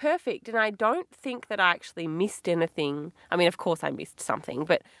kind of perfect. And I don't think that I actually missed anything. I mean, of course I missed something,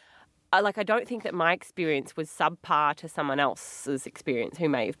 but I don't think that my experience was subpar to someone else's experience who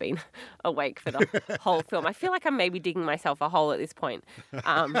may have been awake for the whole film. I feel like I'm maybe digging myself a hole at this point.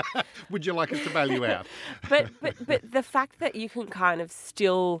 Would you like us to bail you out? But the fact that you can kind of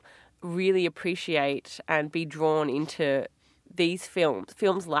still really appreciate and be drawn into these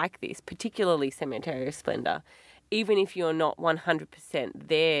films like this, particularly Cemetery of Splendor, even if you're not 100%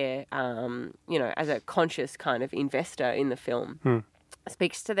 there, as a conscious kind of investor in the film,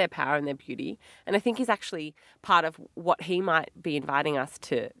 speaks to their power and their beauty. And I think is actually part of what he might be inviting us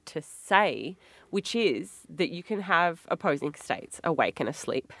to say, which is that you can have opposing states, awake and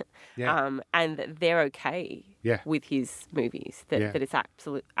asleep, and that they're okay with his movies, that it's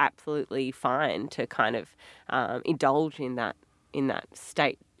absolutely fine to kind of indulge in that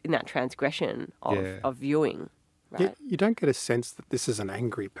state, in that transgression of viewing. Right. You don't get a sense that this is an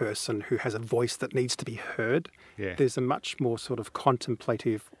angry person who has a voice that needs to be heard. Yeah. There's a much more sort of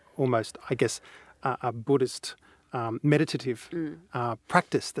contemplative, almost, I guess, a Buddhist meditative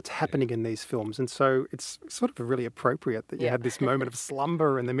practice that's happening in these films. And so it's sort of really appropriate that you have this moment of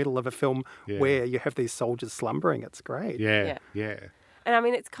slumber in the middle of a film where you have these soldiers slumbering. It's great. Yeah. And I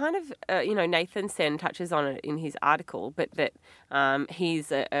mean, it's kind of, Nathan Sen touches on it in his article, but that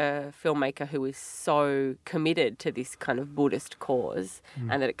he's a filmmaker who is so committed to this kind of Buddhist cause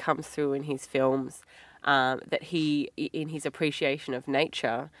and that it comes through in his films, that he, in his appreciation of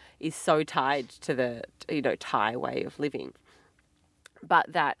nature, is so tied to the, Thai way of living.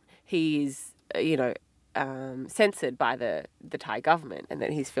 But that he is, censored by the Thai government and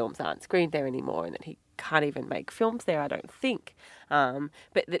that his films aren't screened there anymore and that he can't even make films there, I don't think.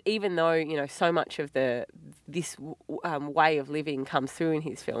 But that even though, so much of this way of living comes through in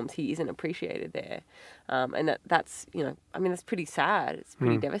his films, he isn't appreciated there. And that's, that's pretty sad. It's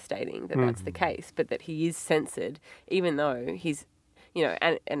pretty devastating that that's the case, but that he is censored, even though he's,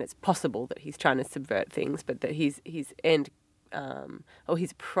 and it's possible that he's trying to subvert things, but that his end, or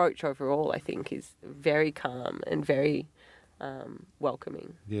his approach overall, I think, is very calm and very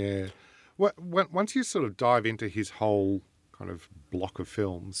welcoming. Yeah. Once you sort of dive into his whole kind of block of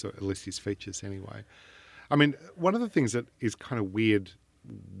films, or at least his features anyway, I mean, one of the things that is kind of weird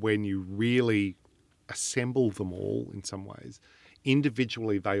when you really assemble them all in some ways,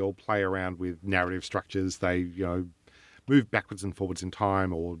 individually they all play around with narrative structures. They, move backwards and forwards in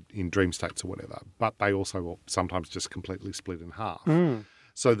time or in dream states or whatever, but they also sometimes just completely split in half.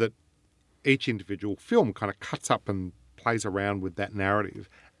 So that each individual film kind of cuts up and plays around with that narrative,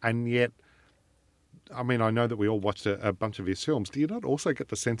 and yet I mean, I know that we all watched a bunch of his films. Do you not also get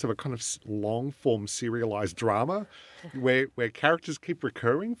the sense of a kind of long-form serialized drama where characters keep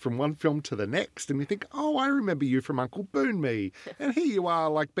recurring from one film to the next, and you think, oh, I remember you from Uncle Boon Me, and here you are,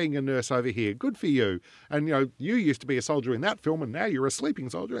 like being a nurse over here. Good for you. And, you know, you used to be a soldier in that film, and now you're a sleeping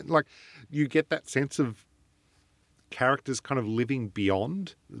soldier. And, like, you get that sense of characters kind of living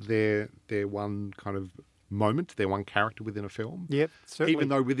beyond their one kind of moment, their one character within a film. Yep, certainly. Even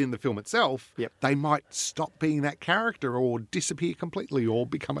though within the film itself, Yep. they might stop being that character or disappear completely or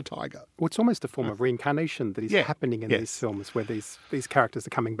become a tiger. Well, it's almost a form of reincarnation that is Yeah, happening in yes. these films, where these characters are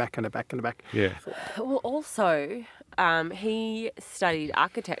coming back and back and back. Yeah. Well, also, he studied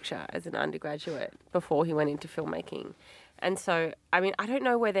architecture as an undergraduate before he went into filmmaking. And so, I mean, I don't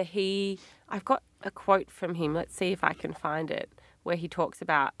know whether I've got a quote from him, let's see if I can find it, where he talks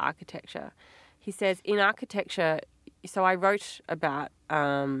about architecture. He says, in architecture, so I wrote about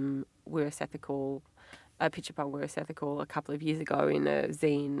Wirrus Ethical, a picture by Wirrus Ethical a couple of years ago in a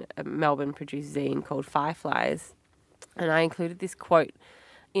zine, a Melbourne-produced zine called Fireflies. And I included this quote: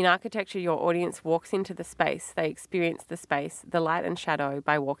 in architecture, your audience walks into the space. They experience the space, the light and shadow,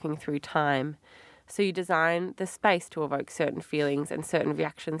 by walking through time. So you design the space to evoke certain feelings and certain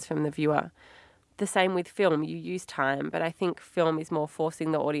reactions from the viewer. The same with film. You use time, but I think film is more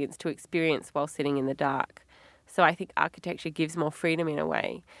forcing the audience to experience while sitting in the dark. So I think architecture gives more freedom in a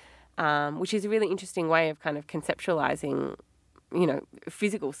way, which is a really interesting way of kind of conceptualizing, you know,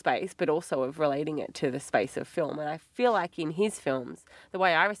 physical space, but also of relating it to the space of film. And I feel like in his films, the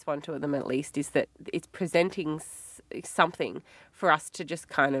way I respond to them at least is that it's presenting something for us to just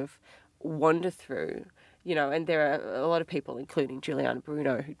kind of wander through, you know, and there are a lot of people, including Giuliano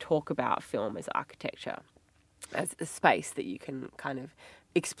Bruno, who talk about film as architecture, as a space that you can kind of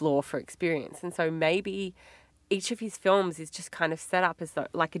explore for experience. And so maybe each of his films is just kind of set up as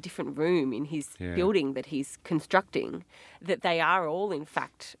like a different room in his building that he's constructing, that they are all, in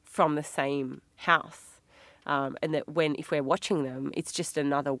fact, from the same house. And that if we're watching them, it's just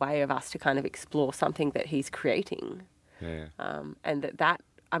another way of us to kind of explore something that he's creating. Yeah.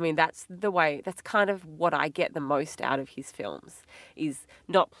 And that's the way, that's kind of what I get the most out of his films, is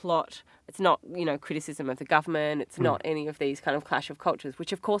not plot, it's not, you know, criticism of the government, it's not any of these kind of clash of cultures,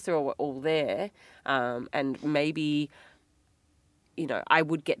 which of course are all there, and maybe, you know, I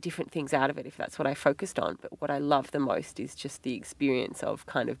would get different things out of it if that's what I focused on, but what I love the most is just the experience of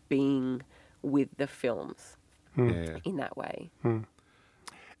kind of being with the films in that way.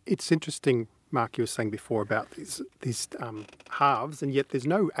 It's interesting, Mark, you were saying before about these halves, and yet there's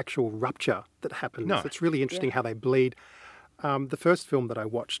no actual rupture that happens. No. It's really interesting how they bleed. The first film that I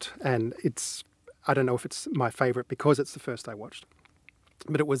watched, and I don't know if it's my favourite because it's the first I watched,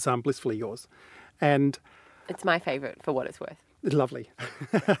 but it was Blissfully Yours. And It's my favourite for what it's worth. lovely.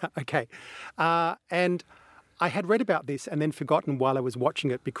 Okay. And I had read about this and then forgotten while I was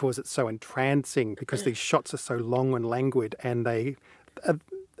watching it because it's so entrancing, because these shots are so long and languid, and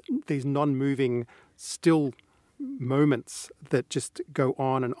these non-moving, still moments that just go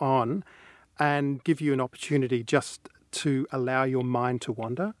on and give you an opportunity just to allow your mind to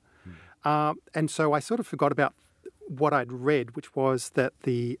wander. And so I sort of forgot about what I'd read, which was that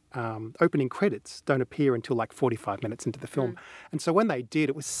the opening credits don't appear until like 45 minutes into the film. And so when they did,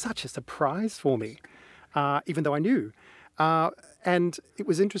 it was such a surprise for me, even though I knew. And it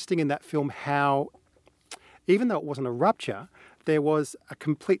was interesting in that film how, even though it wasn't a rupture, there was a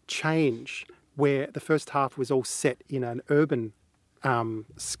complete change where the first half was all set in an urban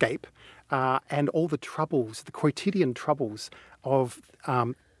scape, and all the troubles, the quotidian troubles of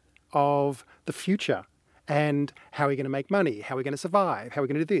the future, and how are we going to make money, how are we going to survive, how are we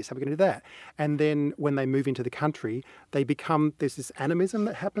going to do this, how are we going to do that. And then when they move into the country, there's this animism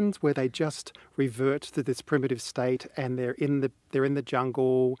that happens where they just revert to this primitive state, and they're in the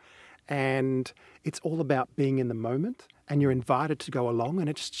jungle, and it's all about being in the moment, and you're invited to go along, and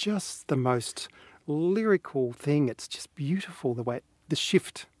it's just the most lyrical thing. It's just beautiful, the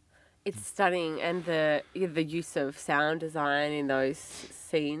shift. It's stunning, and the use of sound design in those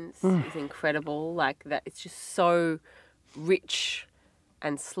scenes is incredible. Like that, it's just so rich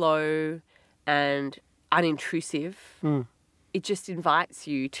and slow and unintrusive. It just invites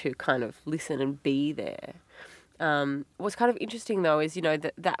you to kind of listen and be there. What's kind of interesting though is, you know,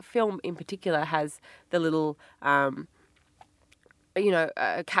 that film in particular has the little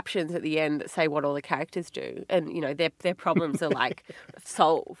captions at the end that say what all the characters do, and their problems are like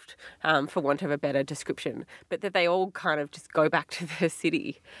solved, for want of a better description, but that they all kind of just go back to their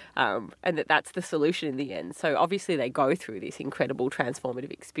city, and that's the solution in the end. So obviously they go through this incredible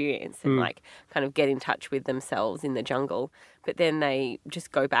transformative experience and like kind of get in touch with themselves in the jungle, but then they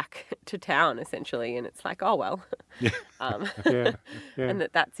just go back to town essentially, and it's like, oh well, Yeah. and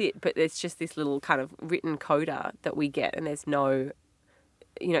that's it. But it's just this little kind of written coda that we get, and there's no.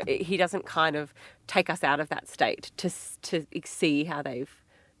 He doesn't kind of take us out of that state to see how they've,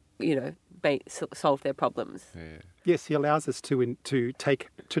 solved their problems. Yeah. Yes, he allows us to take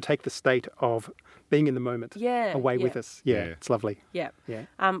the state of being in the moment away with us. Yeah, it's lovely. Yeah. Yeah.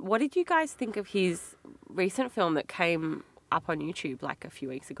 What did you guys think of his recent film that came up on YouTube like a few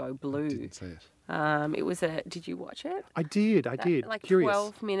weeks ago, Blue? I didn't see it. It was did you watch it? I did. Like Curious.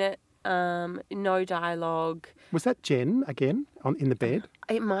 12-minute, no dialogue. Was that Jen again in the bed?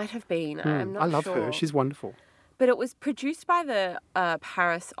 It might have been. I'm not I love sure. her. She's wonderful. But it was produced by the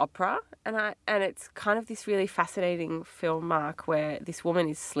Paris Opera, and it's kind of this really fascinating film, Mark, where this woman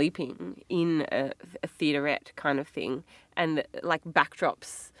is sleeping in a theaterette kind of thing, and like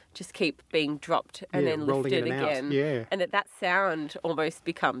backdrops just keep being dropped and then lifted in and again. out. Yeah. And that sound almost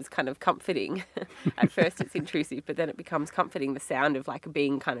becomes kind of comforting. At first it's intrusive, but then it becomes comforting, the sound of like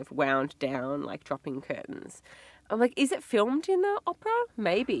being kind of wound down, like dropping curtains. I'm like, is it filmed in the opera?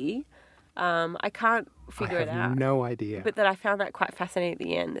 Maybe. I can't figure it out. I have no idea. But that I found that quite fascinating at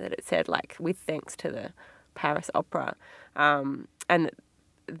the end, that it said, like, with thanks to the Paris Opera. And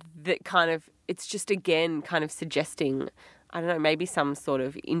that kind of, it's just, again, kind of suggesting, I don't know, maybe some sort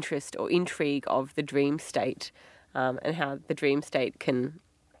of interest or intrigue of the dream state, and how the dream state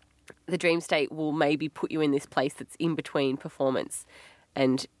will maybe put you in this place that's in between performance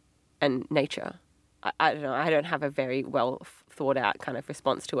and nature. I don't know. I don't have a very well thought out kind of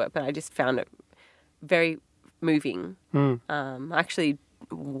response to it, but I just found it very moving. I actually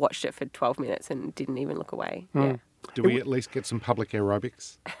watched it for 12 minutes and didn't even look away. Yeah. Do we at least get some public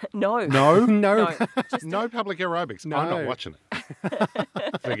aerobics? No. No. Just No public aerobics. No. I'm not watching it.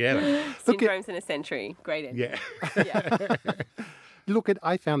 Forget it. Syndromes in a Century. Great ending. Yeah. Yeah.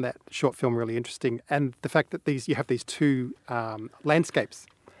 I found that short film really interesting, and the fact that you have these two landscapes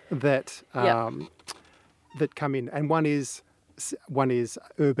that that come in, and one is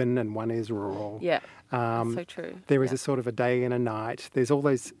urban and one is rural. Yeah. That's so true. There is a sort of a day and a night. There's all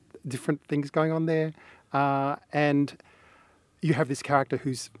those different things going on there, and you have this character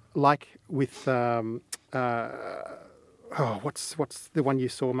who's like with what's the one you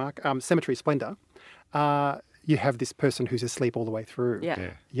saw, Mark? Cemetery Splendor. You have this person who's asleep all the way through.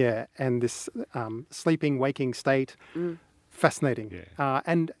 Yeah. And this sleeping, waking state. Fascinating. Yeah.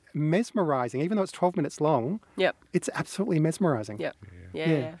 And mesmerising. Even though it's 12 minutes long, Yep. it's absolutely mesmerising. Yep.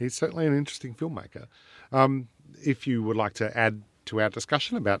 Yeah. He's certainly an interesting filmmaker. If you would like to add to our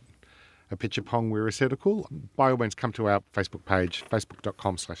discussion about A Picture Pong We're Aesthetical, by all means come to our Facebook page,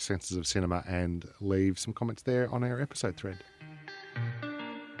 facebook.com/Senses of Cinema, and leave some comments there on our episode thread.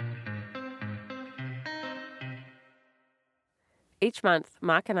 Each month,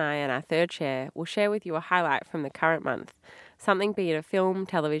 Mark and I and our third chair will share with you a highlight from the current month, something, be it a film,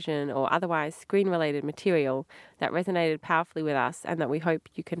 television, or otherwise screen-related material that resonated powerfully with us and that we hope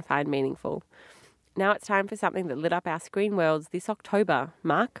you can find meaningful. Now it's time for something that lit up our screen worlds this October.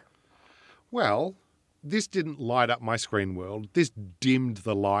 Mark? Well, this didn't light up my screen world. This dimmed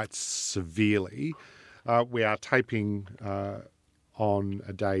the lights severely. We are taping on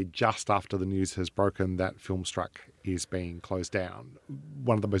a day just after the news has broken that Filmstruck is being closed down.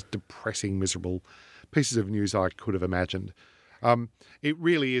 One of the most depressing, miserable pieces of news I could have imagined. It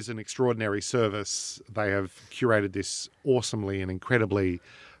really is an extraordinary service. They have curated this awesomely and incredibly.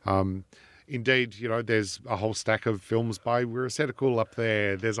 Indeed, there's a whole stack of films by We're Aesthetical up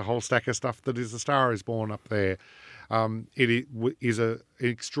there. There's a whole stack of stuff that is A Star Is Born up there. It is an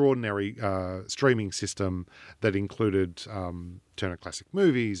extraordinary streaming system that included Turner Classic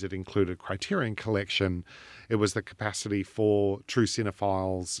Movies. It included Criterion Collection. It was the capacity for true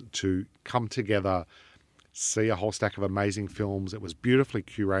cinephiles to come together, see a whole stack of amazing films. It was beautifully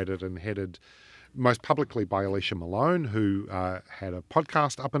curated and headed most publicly by Alicia Malone, who had a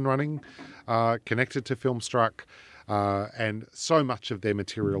podcast up and running connected to Filmstruck. And so much of their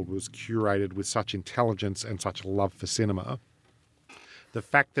material was curated with such intelligence and such love for cinema. The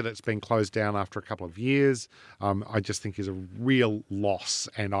fact that it's been closed down after a couple of years, I just think is a real loss.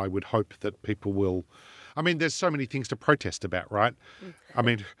 And I would hope that people will I mean, there's so many things to protest about, right? I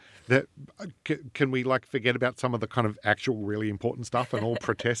mean, can we forget about some of the kind of actual really important stuff and all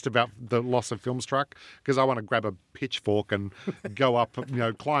protest about the loss of Filmstruck? Because I want to grab a pitchfork and go up,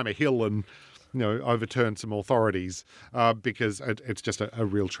 climb a hill and overturn some authorities because it's just a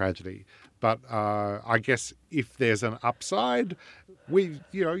real tragedy. But I guess if there's an upside,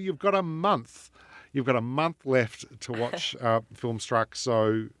 you've got a month. You've got a month left to watch Filmstruck,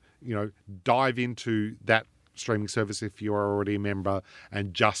 so dive into that streaming service if you are already a member,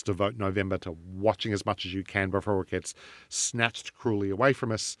 and just devote November to watching as much as you can before it gets snatched cruelly away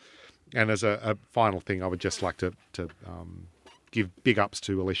from us. And as a final thing, I would just like to give big ups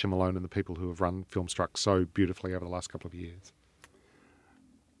to Alicia Malone and the people who have run Filmstruck so beautifully over the last couple of years.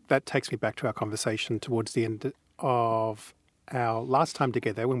 That takes me back to our conversation towards the end of our last time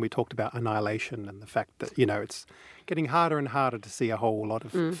together when we talked about Annihilation and the fact that, it's getting harder and harder to see a whole lot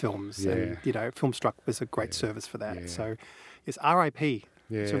of films. Yeah. And, Filmstruck was a great service for that. Yeah. So it's RIP. Yeah.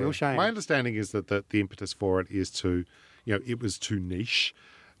 It's a real shame. My understanding is that the impetus for it is to, it was too niche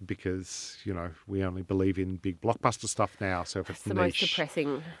because, we only believe in big blockbuster stuff now. So if it's the niche, most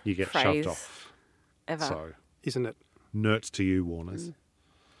depressing you get phrase shoved off. Ever. So, isn't it? Nerds to you, Warners.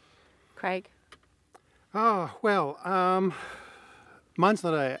 Craig? Oh, well, mine's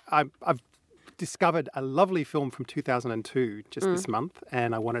not I've discovered a lovely film from 2002 just this month,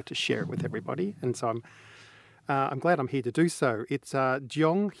 and I wanted to share it with everybody. And so I'm glad I'm here to do so. It's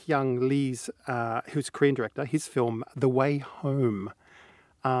Jeong Hyung Lee's, who's a Korean director, his film The Way Home.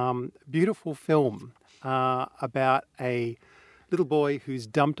 Beautiful film about a little boy who's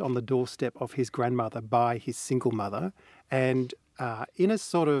dumped on the doorstep of his grandmother by his single mother. And in a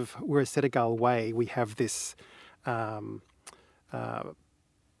sort of We're a Senegal way, we have this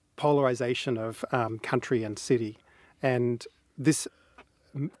polarization of country and city. And this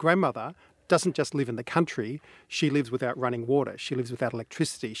grandmother doesn't just live in the country, she lives without running water, she lives without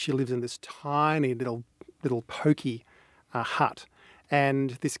electricity, she lives in this tiny little pokey hut.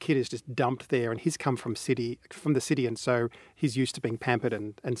 And this kid is just dumped there, and he's come from the city, and so he's used to being pampered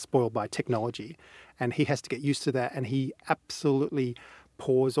and spoiled by technology. And he has to get used to that, and he absolutely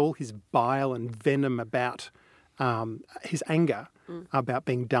pours all his bile and venom about his anger about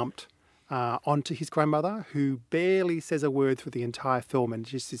being dumped onto his grandmother, who barely says a word through the entire film, and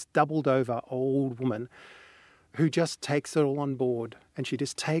just this doubled-over old woman who just takes it all on board. And she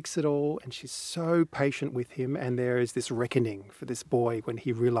just takes it all, and she's so patient with him. And there is this reckoning for this boy when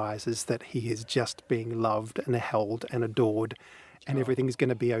he realises that he is just being loved and held and adored, and everything is going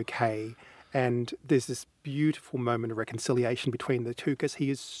to be okay. And there's this beautiful moment of reconciliation between the two, because he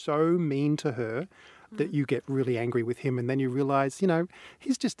is so mean to her that you get really angry with him. And then you realise,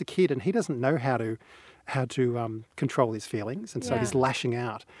 he's just a kid and he doesn't know how to control his feelings. And so he's lashing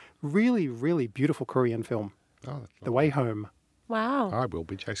out. Really, really beautiful Korean film. Oh, The Way Home. Wow. I will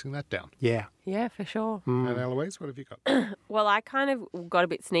be chasing that down. Yeah. Yeah, for sure. And Eloise, what have you got? Well, I kind of got a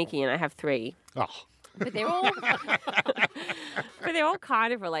bit sneaky and I have 3. Oh, But they're all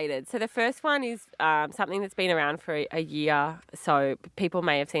kind of related. So the first one is something that's been around for a year, so people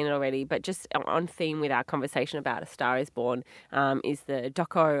may have seen it already, but just on theme with our conversation about A Star Is Born is the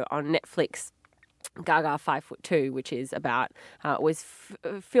doco on Netflix, Gaga 5'2", which is about was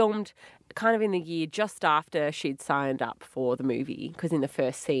filmed kind of in the year just after she'd signed up for the movie, because in the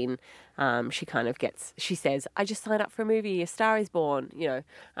first scene she says, I just signed up for a movie, A Star Is Born,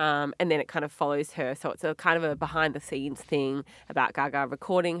 and then it kind of follows her. So it's a kind of a behind the scenes thing about Gaga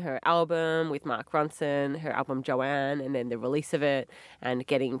recording her album with Mark Ronson, her album Joanne, and then the release of it, and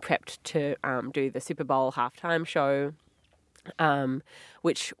getting prepped to do the Super Bowl halftime show.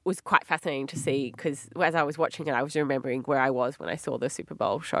 Which was quite fascinating to see, because as I was watching it, I was remembering where I was when I saw the Super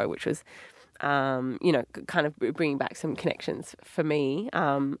Bowl show, which was, kind of bringing back some connections for me.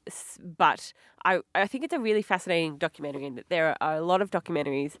 But I think it's a really fascinating documentary, and that there are a lot of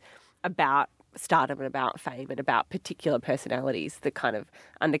documentaries about stardom and about fame and about particular personalities that kind of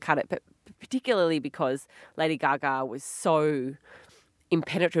undercut it, but particularly because Lady Gaga was so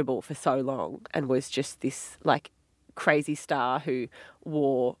impenetrable for so long and was just this, crazy star who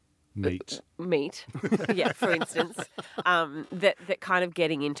wore meat, yeah, for instance, that kind of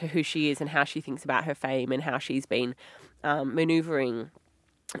getting into who she is and how she thinks about her fame and how she's been manoeuvring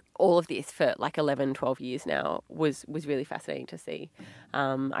all of this for 11, 12 years now was really fascinating to see.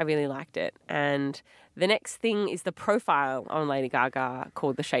 I really liked it. And the next thing is the profile on Lady Gaga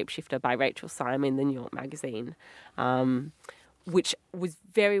called The Shapeshifter by Rachel Syme in the New York Magazine, which was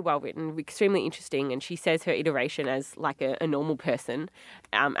very well written, extremely interesting. And she says her iteration as a normal person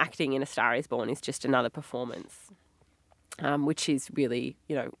acting in A Star Is Born is just another performance. which is really,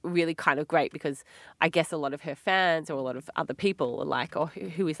 really kind of great because I guess a lot of her fans or a lot of other people are like, oh,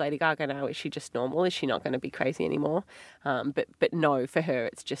 who is Lady Gaga now? Is she just normal? Is she not going to be crazy anymore? But no, for her,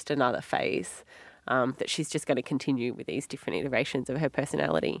 it's just another phase that she's just going to continue with these different iterations of her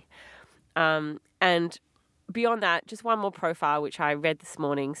personality. And beyond that, just one more profile, which I read this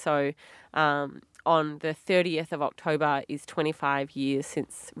morning. So on the 30th of October is 25 years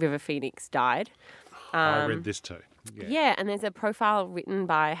since River Phoenix died. I read this too. Yeah, and there's a profile written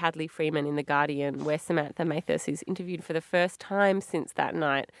by Hadley Freeman in The Guardian where Samantha Mathis is interviewed for the first time since that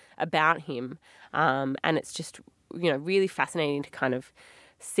night about him. And it's just, really fascinating to kind of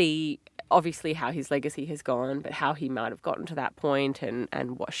see, obviously, how his legacy has gone, but how he might have gotten to that point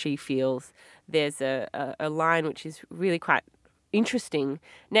and what she feels. There's a line which is really quite interesting.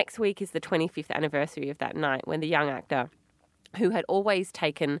 Next week is the 25th anniversary of that night when the young actor, who had always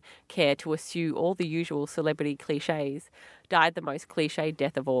taken care to eschew all the usual celebrity cliches, died the most cliche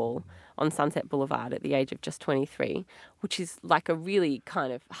death of all on Sunset Boulevard at the age of just 23, which is like a really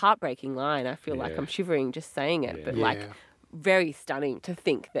kind of heartbreaking line. I feel like I'm shivering just saying it, but very stunning to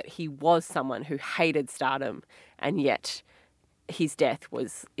think that he was someone who hated stardom, and yet his death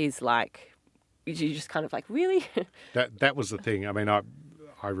is like, you just kind of like, really? That was the thing. I mean,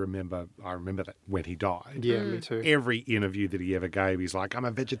 I remember that when he died. Yeah, me too. Every interview that he ever gave, he's like, I'm a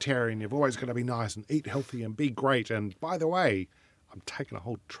vegetarian. You've always got to be nice and eat healthy and be great. And by the way, I'm taking a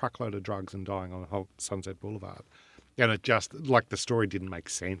whole truckload of drugs and dying on whole Sunset Boulevard. And it just, like, the story didn't make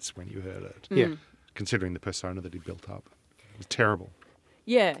sense when you heard it. Yeah. Considering the persona that he built up. It was terrible.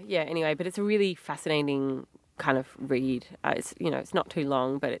 Yeah. Anyway, but it's a really fascinating kind of read. It's not too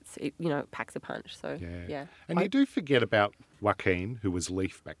long, but it packs a punch. So yeah. And you do forget about Joaquin, who was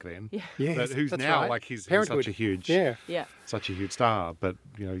Leaf back then. Yeah. Yes, but who's that's now right. like he's Parenthood. such a huge such a huge star. But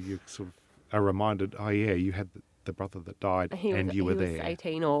you sort of are reminded, oh yeah, you had the brother that died and you were there. He was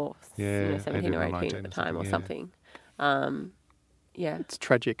 18 or 17 or 18 at the time or something. It's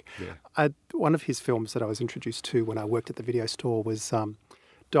tragic. Yeah. One of his films that I was introduced to when I worked at the video store was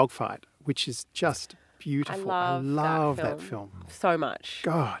Dogfight, which is just beautiful. I love that film so much.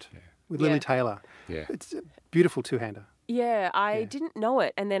 God, with Lily Taylor. Yeah. It's a beautiful two-hander. Yeah, I didn't know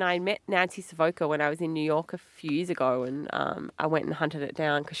it. And then I met Nancy Savoca when I was in New York a few years ago, and I went and hunted it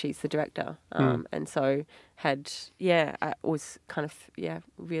down because she's the director. And so I was kind of,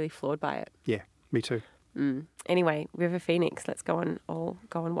 really floored by it. Yeah, me too. Anyway, River Phoenix, let's go and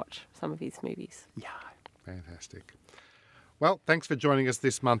watch some of his movies. Yeah. Fantastic. Well, thanks for joining us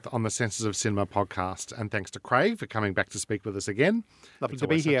this month on the Senses of Cinema podcast. And thanks to Craig for coming back to speak with us again. Lovely It's to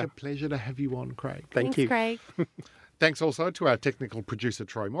be always here. Such a pleasure to have you on, Craig. Thanks, Craig. Thanks also to our technical producer,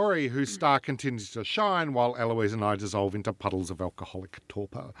 Troy Morey, whose star continues to shine while Eloise and I dissolve into puddles of alcoholic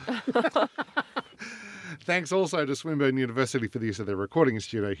torpor. Thanks also to Swinburne University for the use of their recording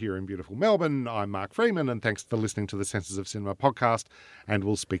studio here in beautiful Melbourne. I'm Mark Freeman, and thanks for listening to the Senses of Cinema podcast, and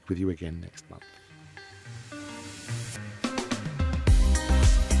we'll speak with you again next month.